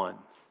than one.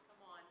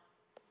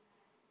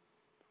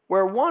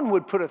 Where one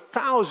would put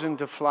 1,000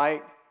 to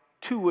flight,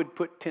 two would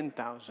put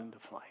 10,000 to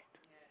flight.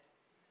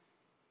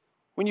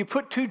 When you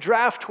put two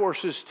draft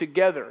horses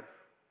together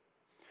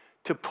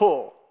to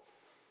pull,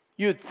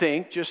 you'd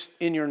think, just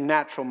in your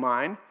natural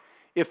mind,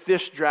 if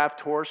this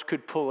draft horse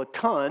could pull a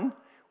ton,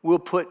 we'll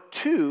put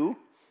two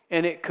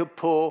and it could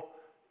pull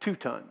 2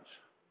 tons.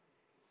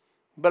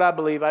 But I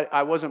believe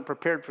I wasn't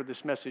prepared for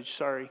this message.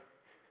 Sorry.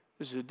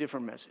 This is a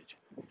different message.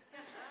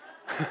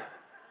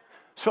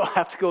 So I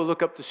have to go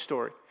look up the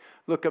story,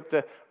 look up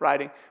the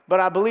writing. But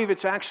I believe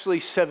it's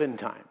actually 7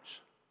 times.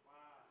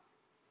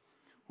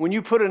 When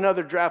you put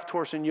another draft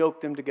horse and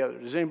yoke them together,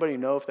 does anybody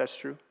know if that's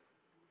true?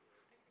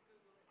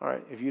 All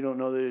right, if you don't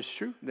know that it's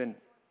true, then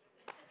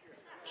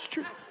it's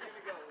true.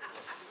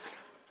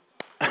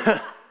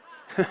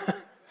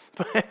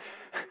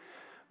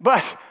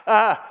 but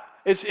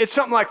it's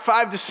something like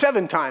 5 to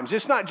 7 times.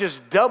 It's not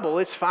just double,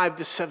 it's 5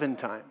 to 7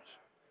 times.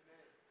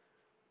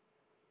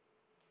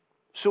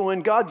 So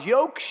when God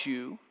yokes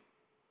you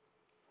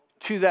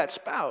to that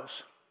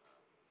spouse,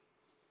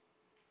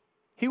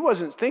 He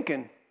wasn't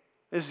thinking,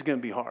 this is going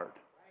to be hard.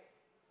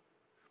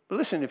 But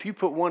listen, if you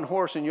put one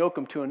horse and yoke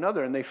them to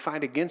another and they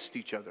fight against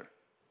each other,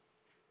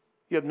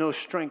 you have no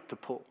strength to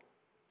pull.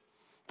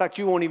 In fact,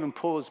 you won't even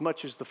pull as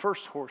much as the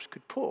first horse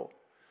could pull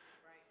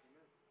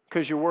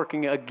because you're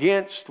working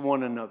against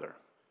one another.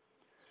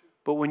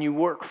 But when you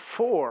work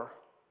for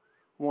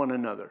one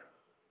another,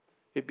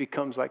 it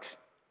becomes like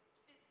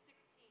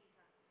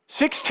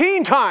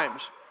 16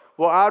 times.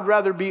 Well, I'd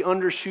rather be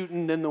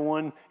undershooting than the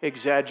one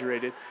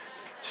exaggerated.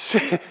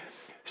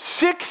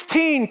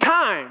 16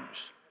 times.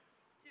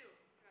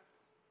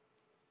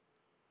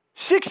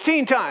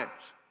 16 times.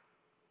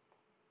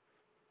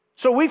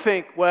 So we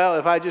think, well,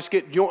 if I just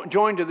get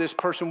joined to this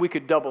person, we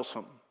could double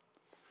something.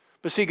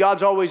 But see,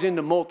 God's always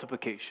into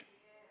multiplication.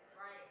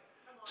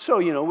 So,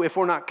 if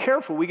we're not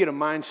careful, we get a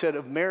mindset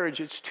of marriage,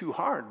 it's too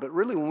hard. But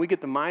really, when we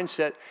get the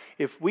mindset,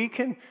 if we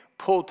can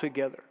pull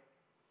together,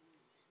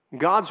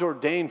 God's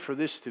ordained for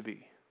this to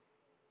be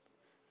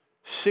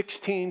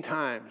 16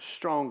 times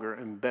stronger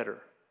and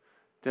better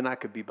than I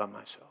could be by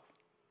myself.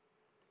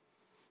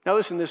 Now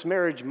listen, this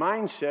marriage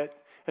mindset,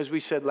 as we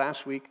said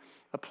last week,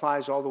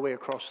 applies all the way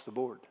across the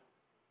board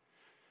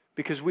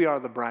because we are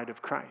the bride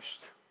of Christ.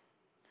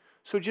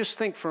 So just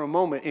think for a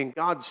moment in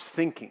God's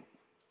thinking.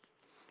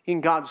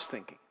 In God's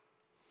thinking.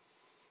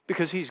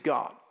 Because He's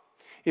God.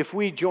 If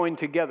we join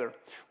together,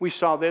 we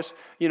saw this,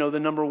 the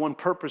number one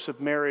purpose of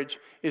marriage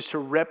is to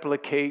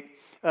replicate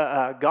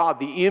God,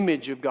 the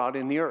image of God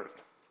in the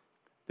earth.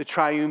 The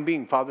triune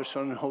being, Father,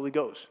 Son, and Holy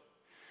Ghost.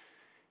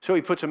 So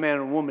He puts a man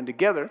and a woman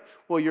together.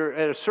 Well, you're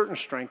at a certain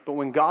strength, but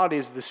when God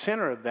is the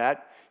center of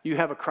that, you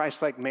have a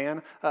Christ-like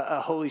man,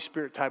 a Holy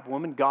Spirit type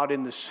woman, God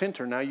in the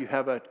center. Now you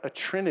have a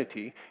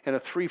trinity, and a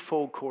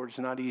threefold cord is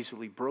not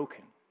easily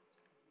broken.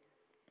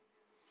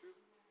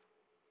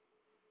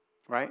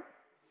 Right?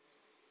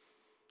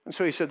 And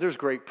so He said there's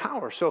great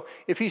power. So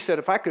if He said,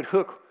 if I could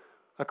hook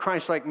a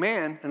Christ-like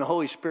man and a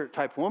Holy Spirit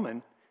type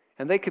woman,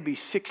 and they could be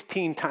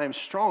 16 times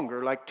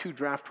stronger like 2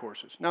 draft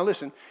horses. Now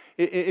listen,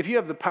 if you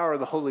have the power of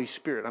the Holy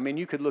Spirit,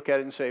 you could look at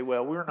it and say,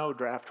 well, we're no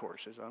draft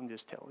horses. I'm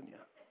just telling you.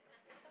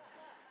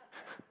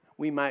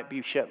 We might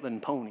be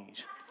Shetland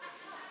ponies.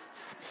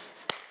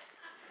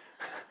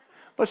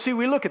 But see,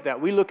 we look at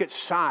that. We look at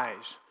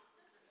size.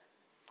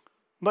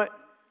 But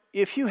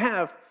if you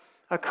have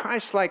a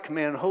Christ-like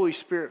man, Holy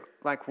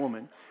Spirit-like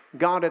woman,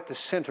 God at the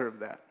center of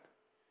that,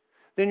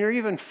 then you're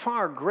even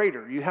far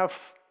greater. You have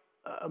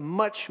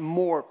much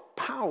more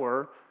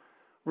power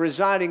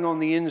residing on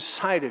the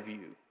inside of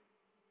you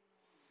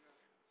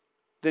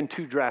than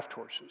 2 draft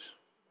horses.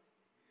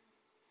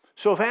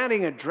 So if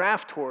adding a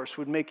draft horse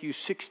would make you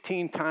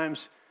 16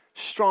 times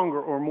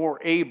stronger or more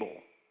able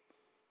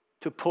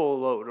to pull a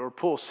load or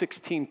pull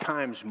 16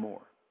 times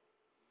more,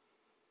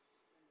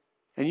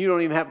 and you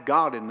don't even have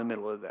God in the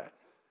middle of that,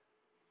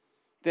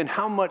 then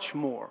how much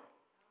more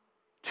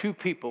 2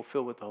 people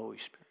filled with the Holy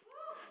Spirit?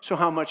 So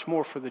how much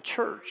more for the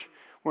church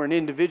where an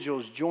individual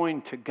is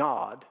joined to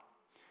God?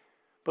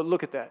 But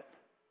look at that.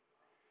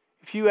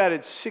 If you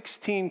added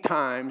 16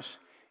 times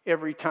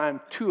every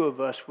time 2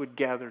 of us would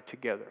gather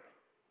together,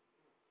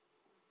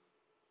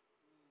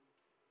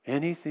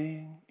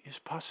 anything is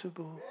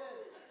possible.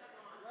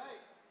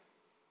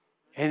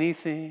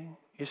 Anything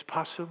is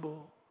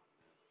possible.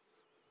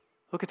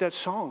 Look at that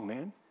song,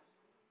 man.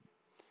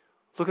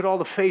 Look at all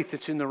the faith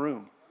that's in the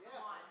room.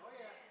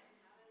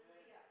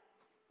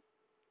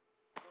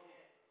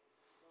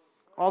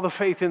 All the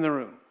faith in the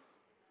room.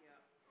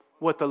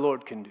 What the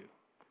Lord can do.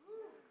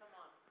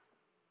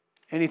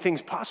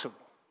 Anything's possible.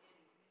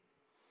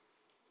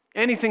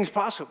 Anything's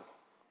possible.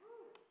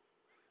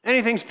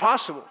 Anything's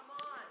possible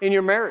in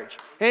your marriage.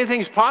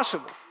 Anything's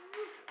possible.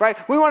 right?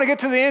 We want to get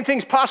to the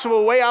anything's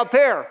possible way out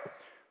there.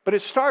 But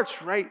it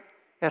starts right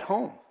at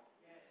home.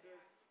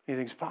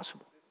 Anything's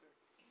possible.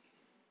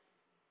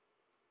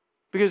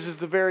 Because it's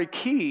the very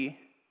key.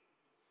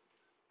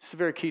 It's the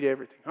very key to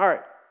everything. All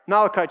right,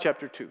 Malachi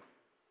chapter 2.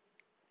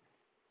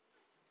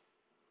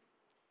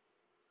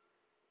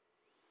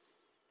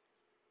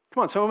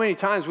 Come on, so many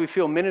times we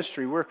feel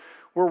ministry. We're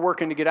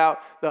working to get out.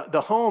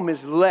 The home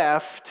is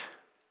left,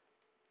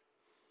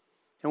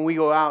 and we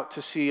go out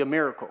to see a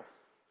miracle.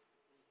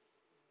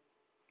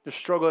 There's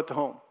struggle at the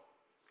home.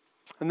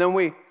 And then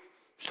we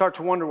start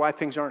to wonder why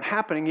things aren't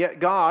happening, yet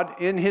God,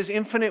 in His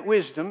infinite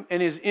wisdom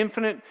and His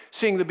infinite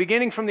seeing the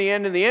beginning from the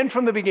end and the end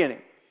from the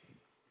beginning,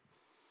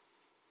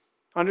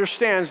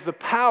 understands the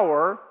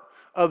power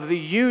of the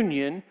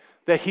union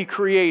that He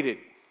created.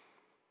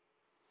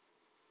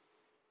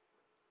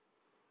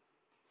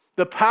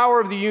 The power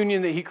of the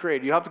union that He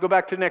created. You have to go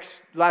back to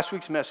last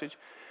week's message.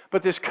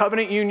 But this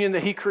covenant union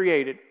that He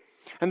created,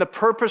 and the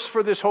purpose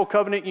for this whole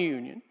covenant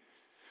union,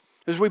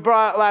 as we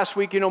brought out last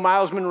week,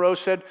 Miles Monroe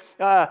said,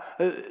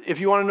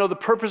 if you want to know the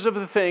purpose of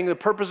the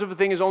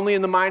thing is only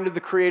in the mind of the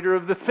creator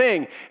of the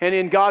thing. And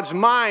in God's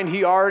mind,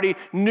 He already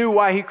knew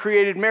why He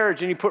created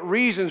marriage, and He put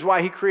reasons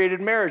why He created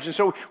marriage. And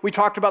so we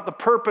talked about the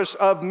purpose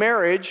of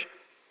marriage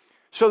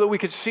so that we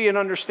could see and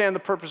understand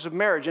the purpose of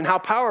marriage and how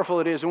powerful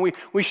it is. And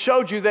we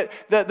showed you that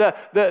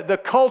the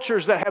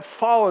cultures that have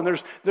fallen,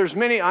 there's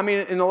many,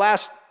 in the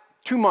last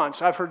 2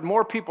 months, I've heard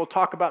more people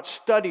talk about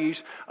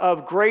studies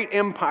of great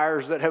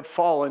empires that have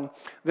fallen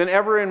than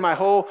ever in my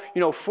whole,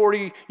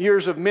 40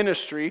 years of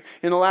ministry.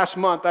 In the last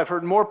month, I've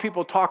heard more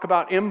people talk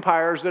about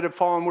empires that have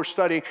fallen we're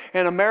studying,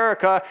 and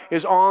America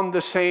is on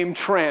the same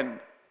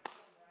trend.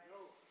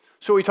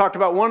 So we talked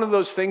about one of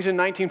those things in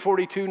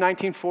 1942,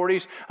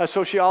 1940s. A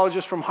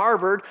sociologist from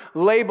Harvard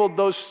labeled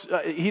those,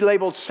 he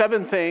labeled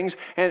 7 things,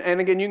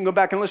 and again, you can go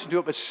back and listen to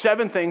it, but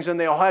 7 things, and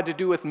they all had to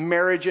do with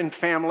marriage and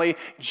family,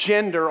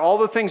 gender, all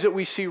the things that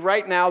we see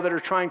right now that are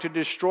trying to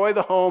destroy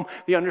the home,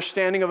 the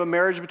understanding of a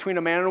marriage between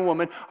a man and a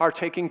woman are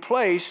taking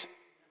place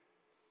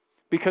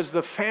because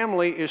the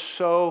family is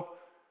so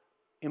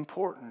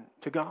important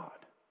to God.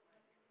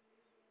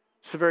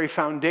 It's the very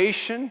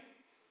foundation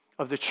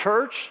of the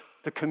church,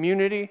 the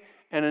community,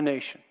 and a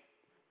nation.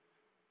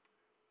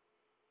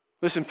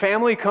 Listen,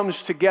 family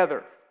comes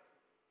together.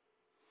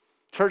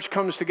 Church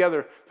comes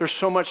together. There's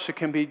so much that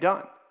can be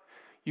done.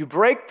 You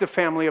break the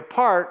family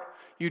apart,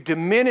 you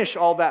diminish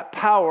all that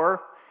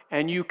power,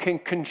 and you can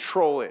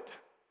control it.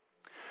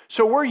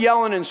 So we're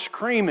yelling and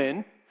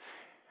screaming,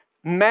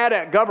 mad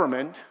at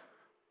government,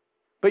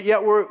 but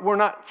yet we're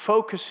not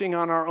focusing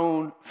on our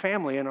own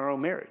family and our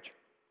own marriage.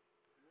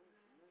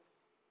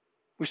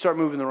 We start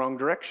moving the wrong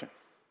direction.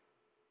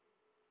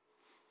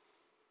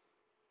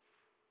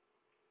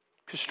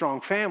 Because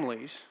strong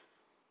families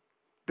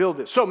build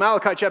it. So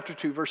Malachi chapter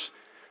 2, verse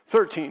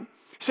 13.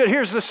 He said,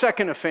 here's the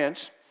second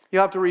offense.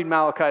 You'll have to read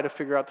Malachi to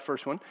figure out the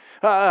first one.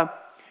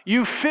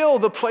 You fill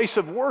the place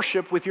of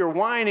worship with your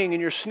whining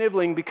and your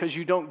sniveling because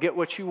you don't get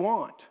what you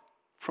want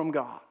from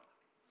God.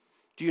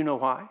 Do you know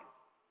why?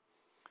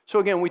 So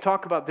again, we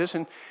talk about this,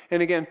 and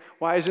again,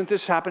 why isn't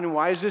this happening?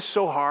 Why is this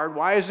so hard?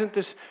 Why isn't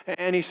this?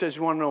 And he says,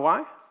 you want to know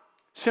why?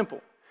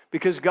 Simple.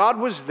 Because God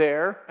was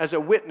there as a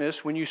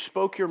witness when you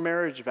spoke your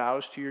marriage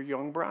vows to your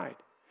young bride.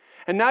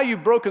 And now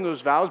you've broken those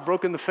vows,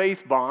 broken the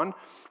faith bond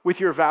with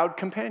your vowed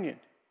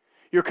companion,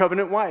 your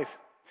covenant wife.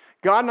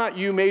 God, not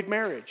you, made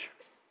marriage.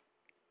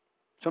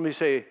 Somebody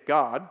say,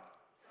 God,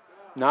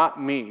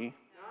 not me,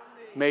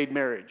 made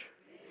marriage.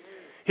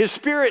 His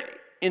Spirit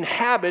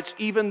inhabits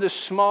even the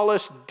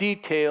smallest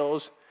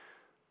details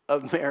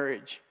of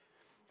marriage.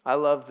 I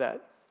love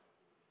that.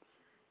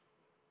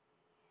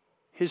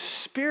 His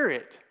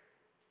Spirit.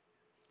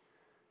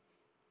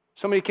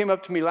 Somebody came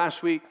up to me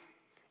last week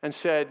and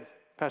said,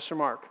 Pastor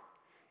Mark,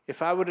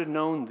 if I would have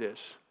known this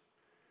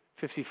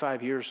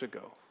 55 years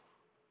ago,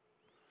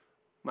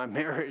 my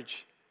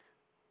marriage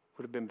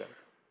would have been better.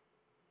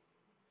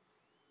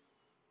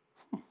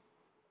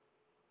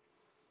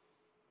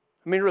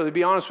 Really,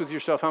 be honest with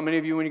yourself. How many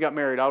of you, when you got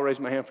married, I'll raise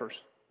my hand first.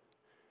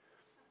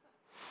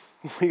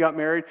 When we got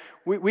married,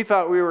 we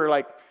thought we were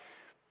like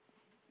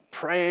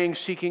praying,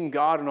 seeking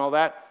God and all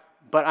that,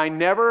 but I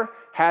never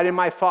had in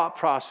my thought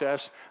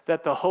process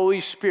that the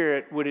Holy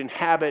Spirit would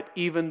inhabit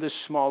even the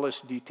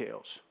smallest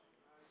details.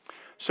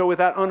 So with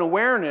that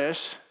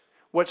unawareness,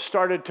 what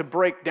started to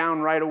break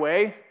down right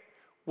away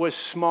was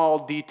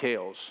small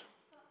details.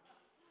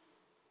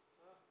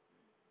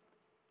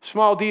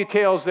 Small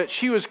details that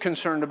she was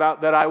concerned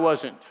about that I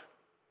wasn't.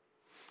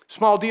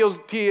 Small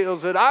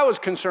details that I was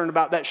concerned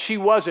about that she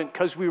wasn't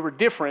because we were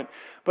different.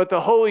 But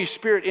the Holy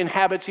Spirit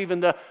inhabits even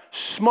the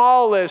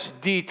smallest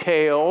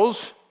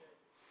details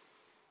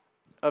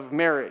of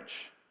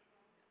marriage.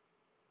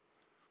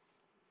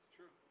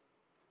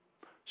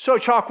 So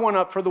chalk one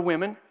up for the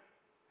women.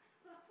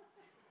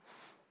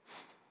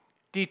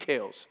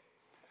 Details.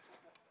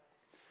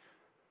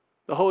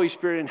 The Holy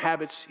Spirit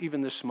inhabits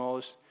even the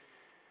smallest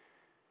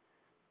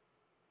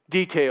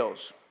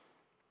details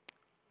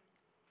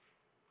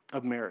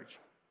of marriage.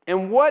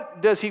 And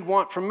what does he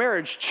want from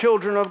marriage?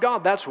 Children of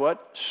God, that's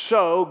what.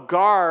 So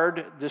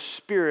guard the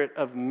spirit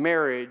of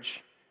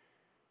marriage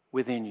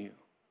within you.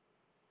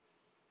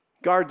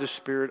 Guard the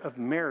spirit of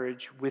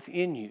marriage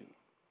within you.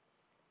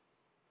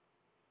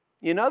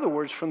 In other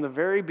words, from the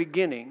very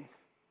beginning,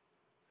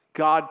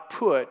 God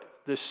put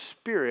the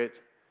spirit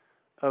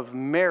of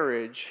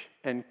marriage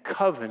and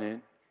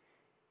covenant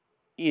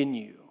in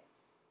you.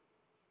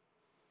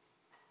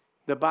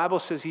 The Bible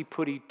says he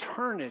put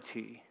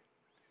eternity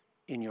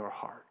in your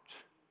heart.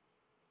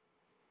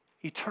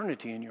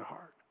 Eternity in your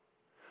heart.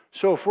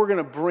 So if we're going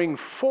to bring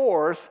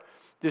forth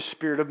this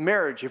spirit of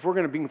marriage, if we're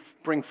going to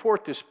bring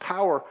forth this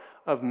power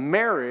of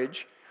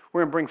marriage,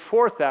 we're going to bring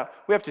forth that,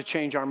 we have to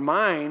change our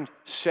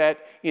mindset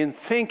in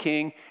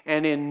thinking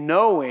and in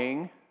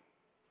knowing,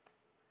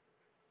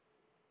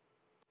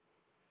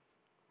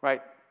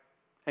 right?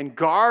 And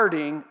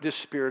guarding the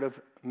spirit of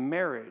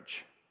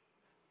marriage.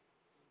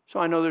 So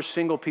I know there's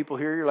single people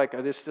here, you're like,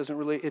 oh, this doesn't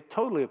really, it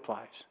totally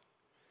applies.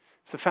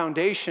 The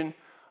foundation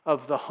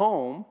of the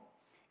home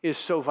is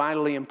so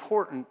vitally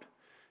important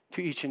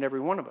to each and every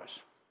one of us.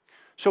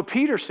 So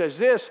Peter says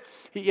this,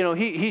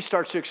 he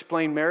starts to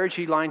explain marriage.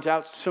 He lines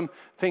out some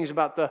things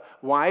about the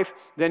wife.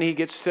 Then he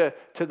gets to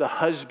the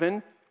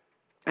husband,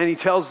 and he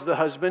tells the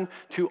husband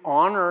to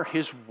honor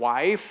his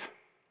wife,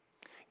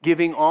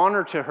 giving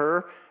honor to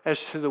her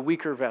as to the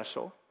weaker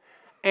vessel,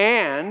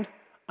 and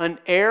an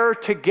heir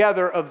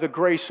together of the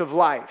grace of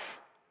life,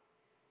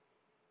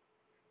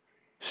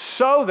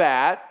 so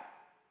that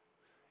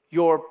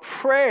your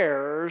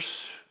prayers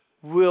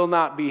will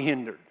not be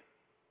hindered.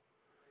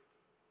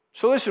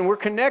 So listen, we're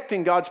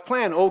connecting God's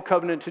plan, old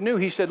covenant to new.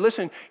 He said,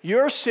 listen,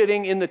 you're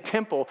sitting in the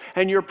temple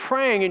and you're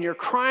praying and you're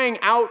crying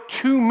out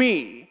to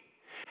me,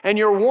 and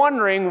you're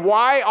wondering,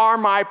 why are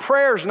my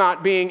prayers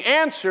not being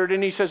answered?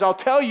 And he says, I'll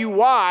tell you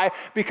why,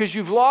 because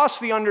you've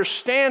lost the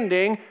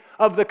understanding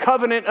of the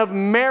covenant of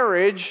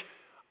marriage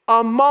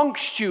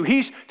amongst you.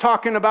 He's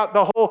talking about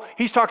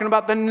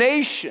the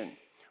nation,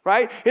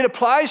 right? It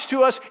applies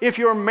to us if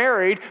you're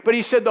married, but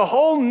he said the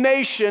whole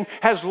nation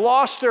has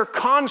lost their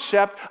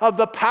concept of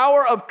the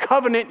power of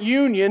covenant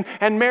union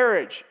and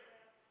marriage.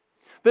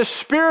 The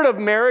spirit of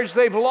marriage,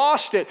 they've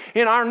lost it.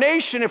 In our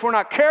nation, if we're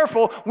not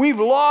careful,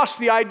 we've lost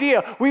the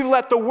idea. We've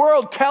let the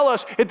world tell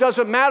us it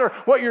doesn't matter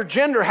what your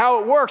gender,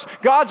 how it works.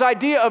 God's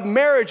idea of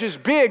marriage is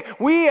big.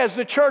 We as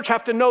the church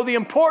have to know the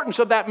importance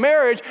of that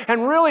marriage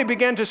and really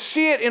begin to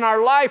see it in our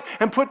life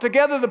and put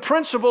together the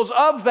principles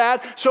of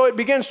that so it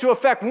begins to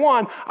affect,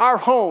 one, our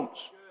homes.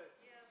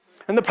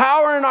 And the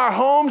power in our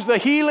homes, the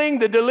healing,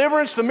 the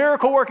deliverance, the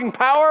miracle-working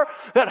power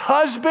that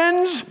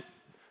husbands,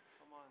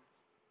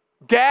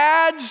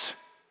 dads,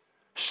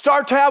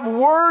 start to have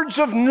words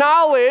of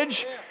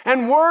knowledge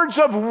and words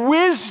of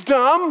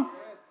wisdom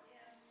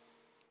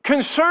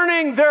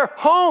concerning their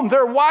home,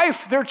 their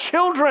wife, their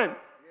children.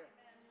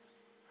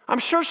 I'm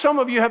sure some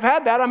of you have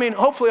had that. I mean,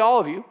 hopefully all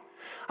of you.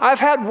 I've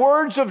had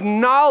words of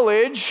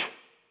knowledge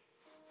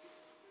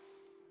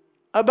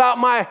about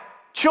my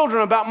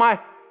children, about my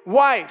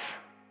wife.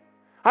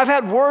 I've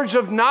had words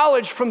of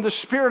knowledge from the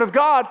Spirit of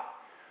God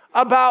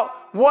about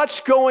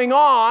what's going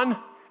on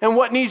and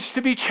what needs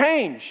to be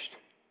changed.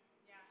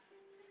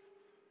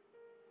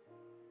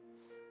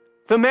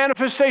 The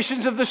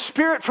manifestations of the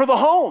Spirit for the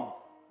home.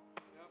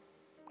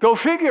 Go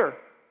figure.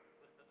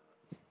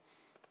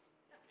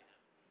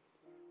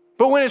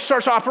 But when it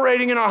starts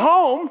operating in our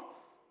home,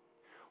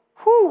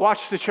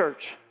 watch the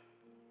church.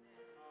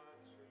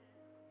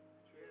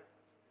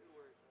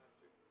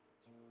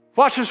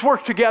 Watch us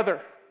work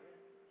together.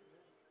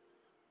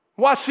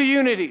 Watch the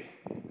unity.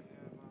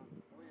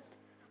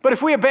 But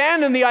if we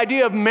abandon the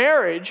idea of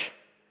marriage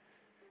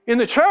in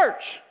the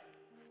church,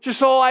 just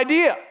the whole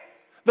idea,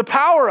 the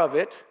power of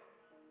it,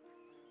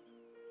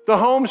 the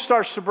home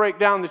starts to break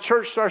down, the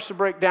church starts to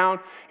break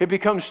down, it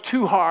becomes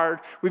too hard,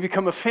 we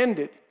become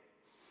offended,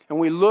 and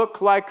we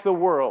look like the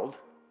world.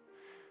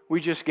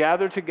 We just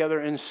gather together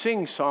and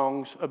sing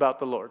songs about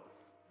the Lord.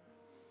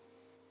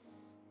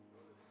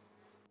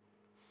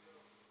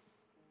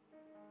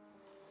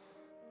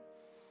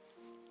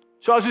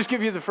 So I'll just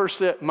give you the first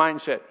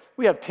mindset.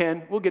 We have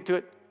 10, we'll get to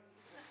it.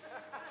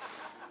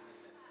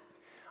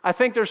 I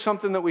think there's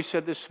something that we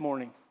said this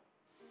morning.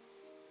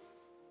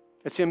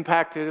 It's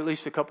impacted at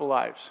least a couple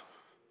lives.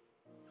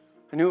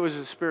 I knew it was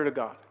the Spirit of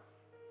God.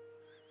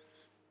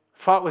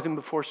 Fought with him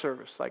before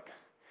service. Like,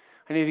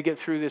 I need to get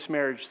through this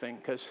marriage thing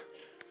because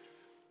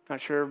I'm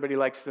not sure everybody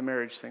likes the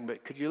marriage thing,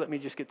 but could you let me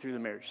just get through the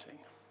marriage thing?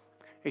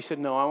 He said,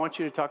 no, I want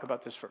you to talk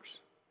about this first.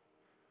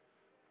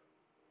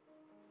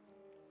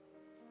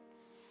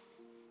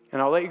 And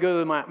I'll let you go to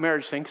the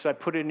marriage thing because I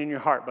put it in your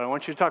heart, but I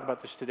want you to talk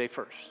about this today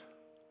first.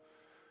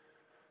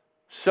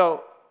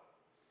 So,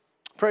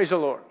 praise the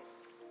Lord.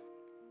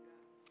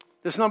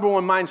 This number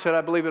one mindset,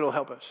 I believe it'll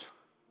help us.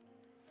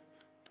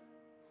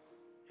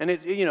 And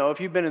if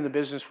you've been in the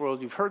business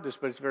world, you've heard this,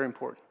 but it's very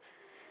important.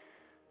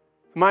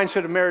 The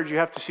mindset of marriage, you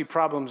have to see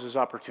problems as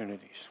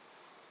opportunities.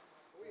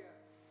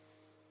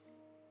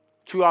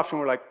 Too often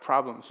we're like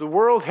problems. The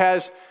world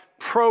has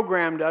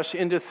programmed us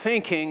into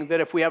thinking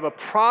that if we have a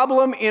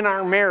problem in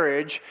our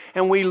marriage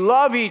and we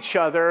love each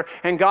other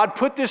and God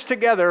put this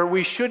together,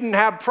 we shouldn't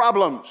have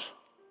problems.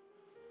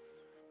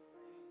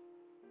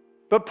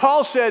 But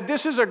Paul said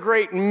this is a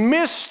great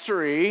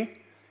mystery,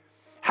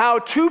 how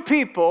two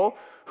people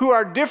who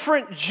are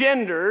different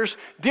genders,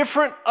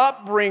 different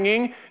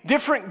upbringing,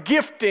 different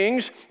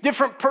giftings,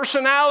 different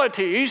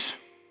personalities,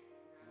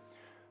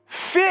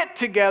 fit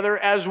together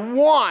as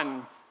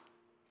one.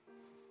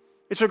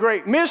 It's a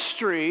great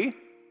mystery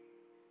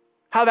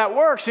how that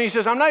works. And he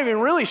says, I'm not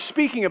even really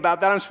speaking about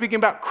that. I'm speaking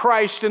about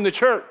Christ in the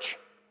church.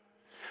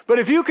 But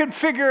if you could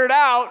figure it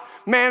out,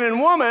 man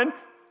and woman,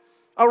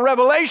 a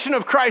revelation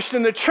of Christ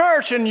in the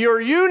church and your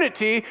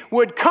unity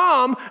would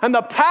come and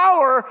the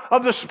power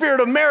of the spirit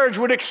of marriage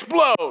would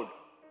explode.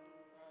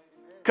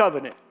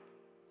 Covenant.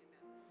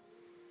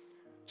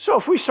 So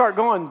if we start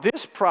going,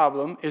 this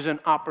problem is an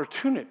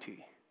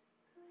opportunity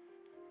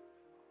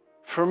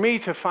for me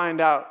to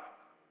find out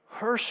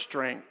her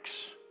strengths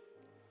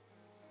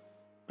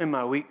and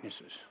my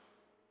weaknesses.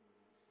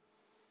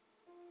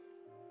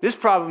 This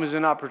problem is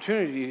an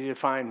opportunity to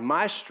find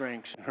my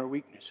strengths and her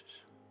weaknesses.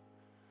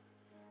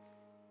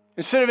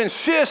 Instead of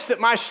insist that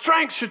my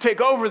strengths should take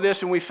over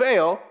this and we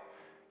fail,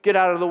 get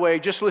out of the way,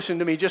 just listen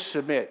to me, just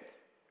submit.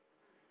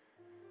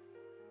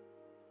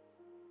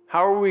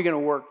 How are we going to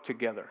work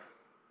together?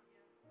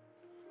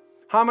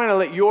 How am I going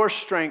to let your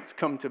strength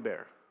come to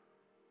bear?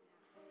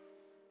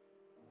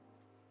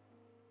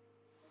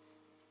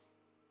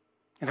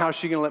 And how is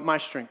she going to let my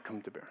strength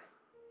come to bear?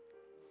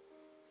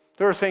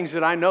 There are things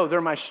that I know,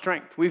 they're my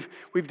strength. We've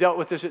dealt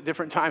with this at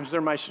different times,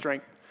 they're my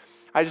strength.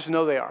 I just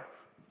know they are.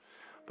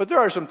 But there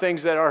are some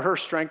things that are her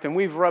strength, and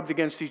we've rubbed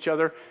against each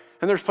other,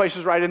 and there's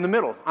places right in the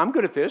middle. I'm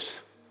good at this.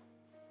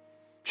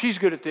 She's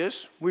good at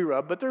this. We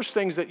rub. But there's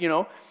things that,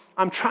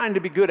 I'm trying to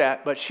be good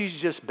at, but she's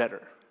just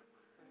better.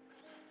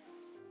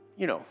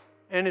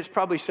 And it's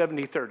probably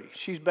 70-30.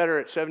 She's better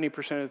at 70%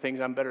 of the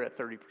things, I'm better at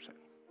 30%.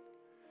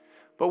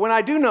 But when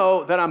I do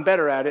know that I'm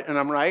better at it and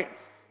I'm right,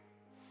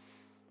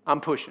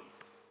 I'm pushing.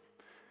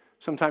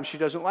 Sometimes she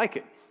doesn't like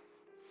it,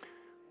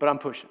 but I'm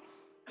pushing.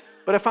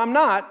 But if I'm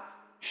not,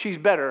 she's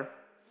better,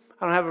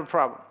 I don't have a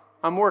problem.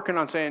 I'm working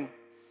on saying,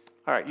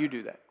 all right, you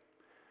do that.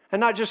 And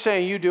not just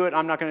saying you do it,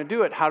 I'm not going to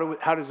do it.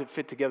 How does it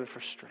fit together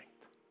for strength?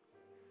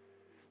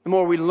 The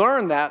more we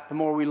learn that, the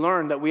more we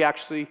learn that we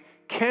actually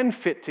can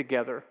fit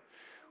together.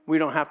 We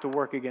don't have to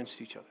work against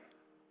each other.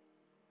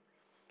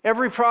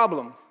 Every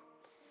problem,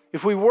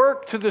 if we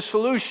work to the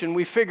solution,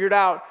 we figured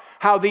out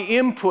how the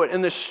input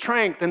and the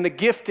strength and the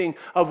gifting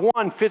of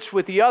one fits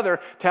with the other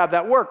to have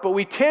that work. But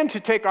we tend to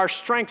take our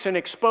strengths and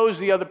expose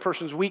the other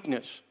person's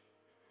weakness.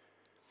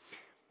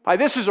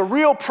 This is a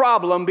real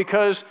problem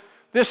because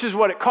this is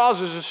what it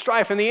causes is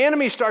strife. And the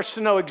enemy starts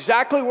to know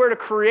exactly where to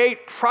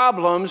create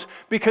problems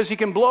because he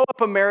can blow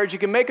up a marriage, he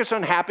can make us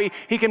unhappy,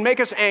 he can make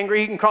us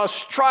angry, he can cause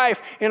strife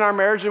in our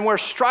marriage. And where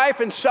strife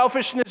and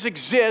selfishness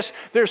exist,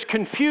 there's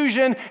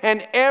confusion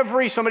and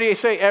every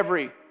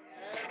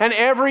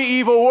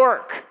evil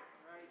work.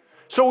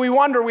 So we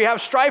wonder, we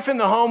have strife in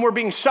the home, we're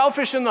being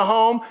selfish in the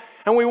home,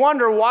 and we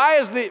wonder, why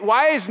is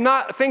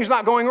things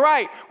not going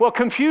right? Well,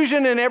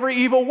 confusion and every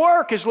evil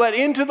work is let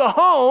into the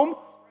home.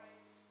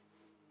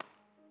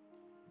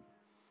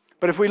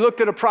 But if we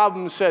looked at a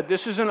problem and said,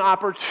 this is an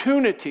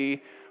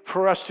opportunity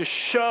for us to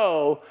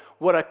show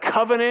what a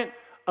covenant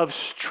of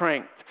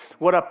strength,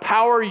 what a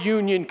power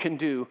union can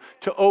do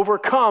to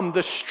overcome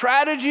the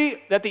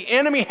strategy that the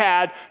enemy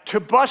had to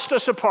bust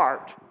us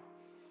apart.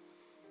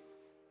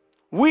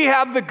 We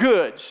have the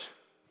goods,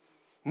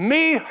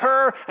 me,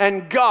 her,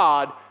 and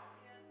God,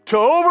 to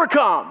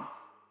overcome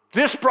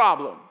this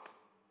problem.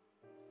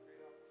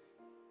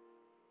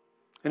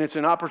 And it's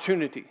an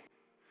opportunity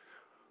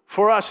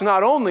for us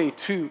not only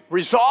to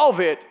resolve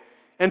it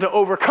and to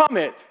overcome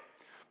it,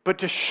 but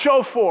to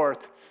show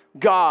forth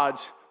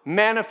God's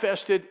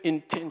manifested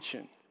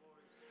intention.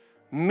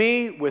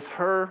 Me with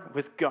her,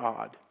 with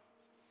God,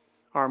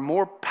 are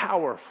more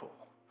powerful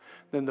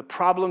than the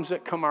problems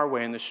that come our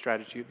way and the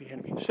strategy of the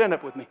enemy. Stand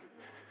up with me.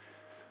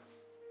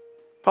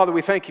 Father,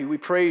 we thank you. We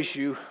praise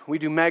you. We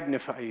do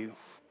magnify you.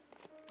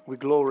 We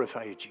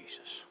glorify you, Jesus.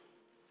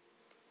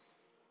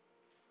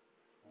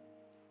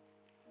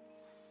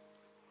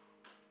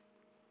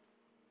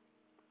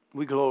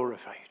 We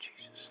glorify you,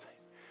 Jesus.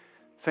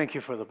 Thank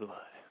you for the blood.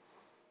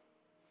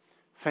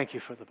 Thank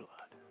you for the blood.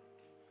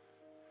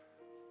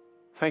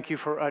 Thank you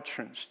for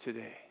utterance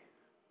today.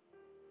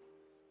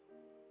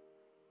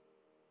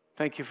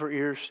 Thank you for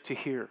ears to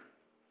hear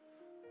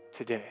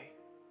today.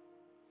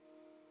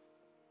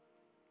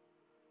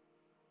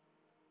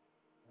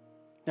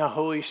 Now,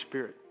 Holy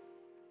Spirit,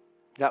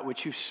 that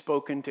which you've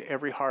spoken to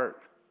every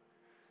heart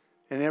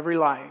and every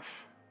life,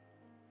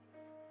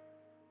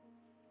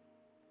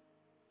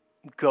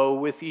 go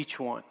with each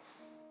one,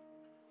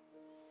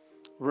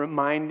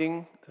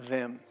 reminding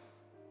them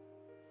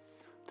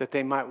that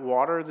they might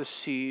water the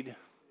seed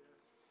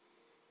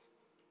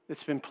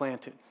that's been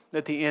planted,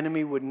 that the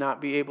enemy would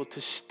not be able to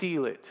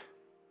steal it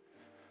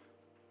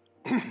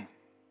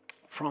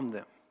from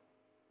them.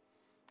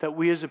 that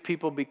we as a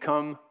people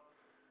become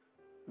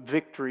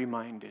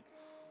victory-minded.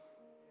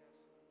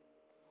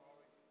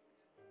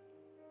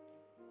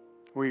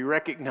 We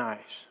recognize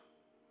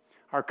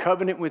our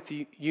covenant with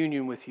the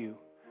union with you,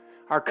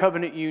 our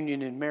covenant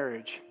union in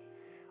marriage,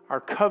 our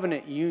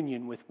covenant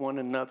union with one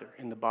another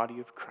in the body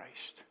of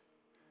Christ.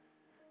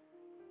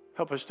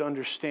 Help us to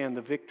understand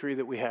the victory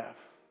that we have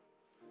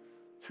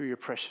through your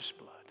precious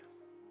blood.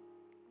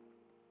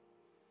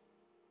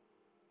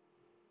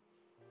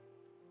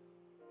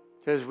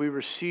 As we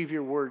receive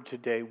your word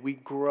today, we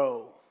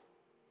grow.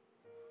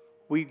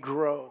 We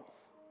grow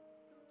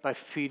by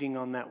feeding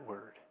on that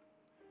word.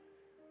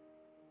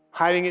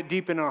 Hiding it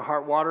deep in our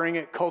heart, watering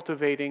it,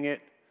 cultivating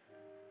it,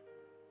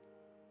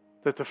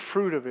 that the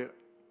fruit of it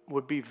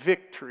would be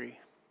victory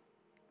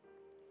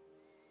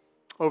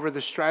over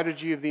the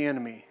strategy of the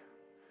enemy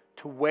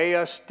to weigh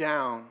us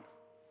down,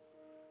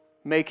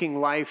 making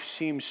life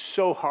seem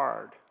so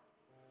hard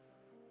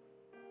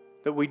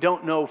that we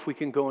don't know if we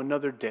can go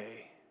another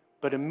day.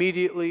 But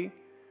immediately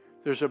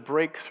there's a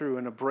breakthrough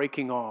and a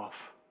breaking off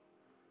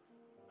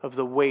of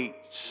the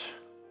weights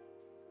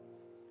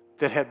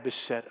that have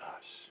beset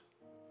us.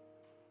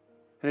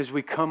 And as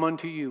we come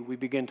unto you, we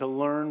begin to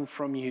learn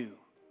from you.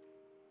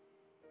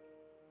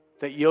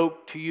 That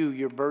yoke to you,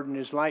 your burden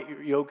is light,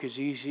 your yoke is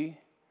easy.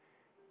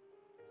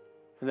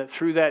 And that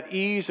through that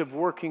ease of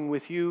working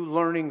with you,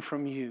 learning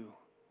from you,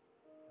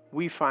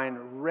 we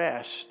find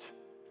rest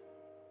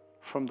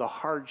from the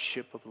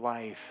hardship of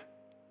life.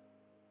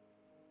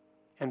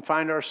 And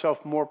find ourselves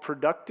more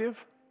productive,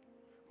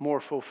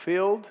 more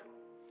fulfilled,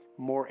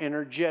 more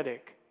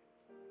energetic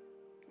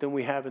than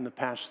we have in the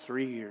past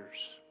 3 years.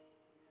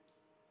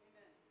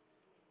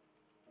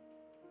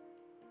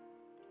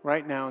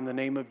 Right now, in the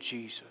name of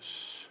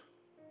Jesus,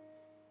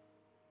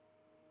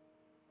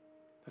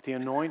 that the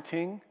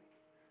anointing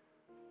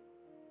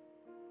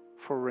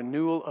for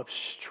renewal of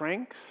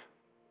strength,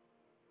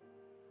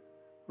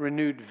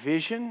 renewed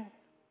vision,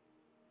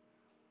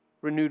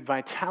 renewed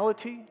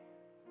vitality,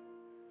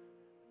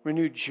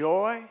 renewed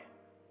joy,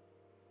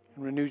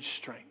 and renewed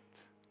strength.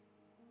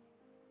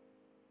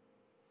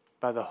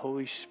 By the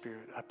Holy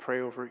Spirit, I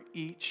pray over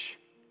each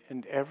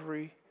and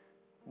every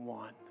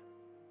one.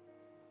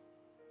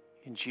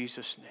 In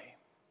Jesus' name.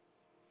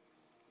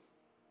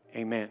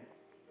 Amen.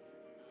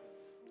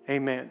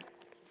 Amen.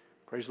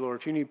 Praise the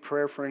Lord. If you need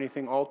prayer for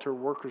anything, altar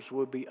workers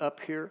will be up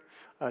here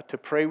to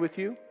pray with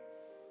you.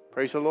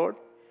 Praise the Lord.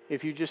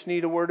 If you just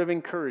need a word of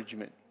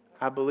encouragement,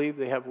 I believe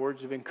they have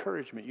words of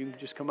encouragement. You can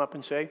just come up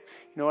and say,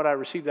 you know what, I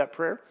received that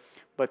prayer,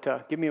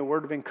 but give me a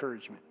word of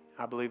encouragement.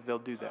 I believe they'll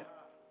do that.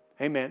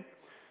 Amen.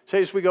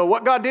 Say as we go,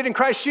 what God did in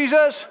Christ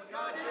Jesus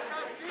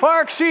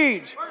far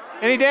exceeds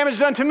any damage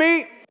done to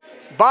me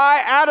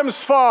by Adam's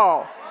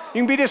fall.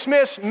 You can be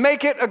dismissed.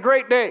 Make it a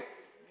great day.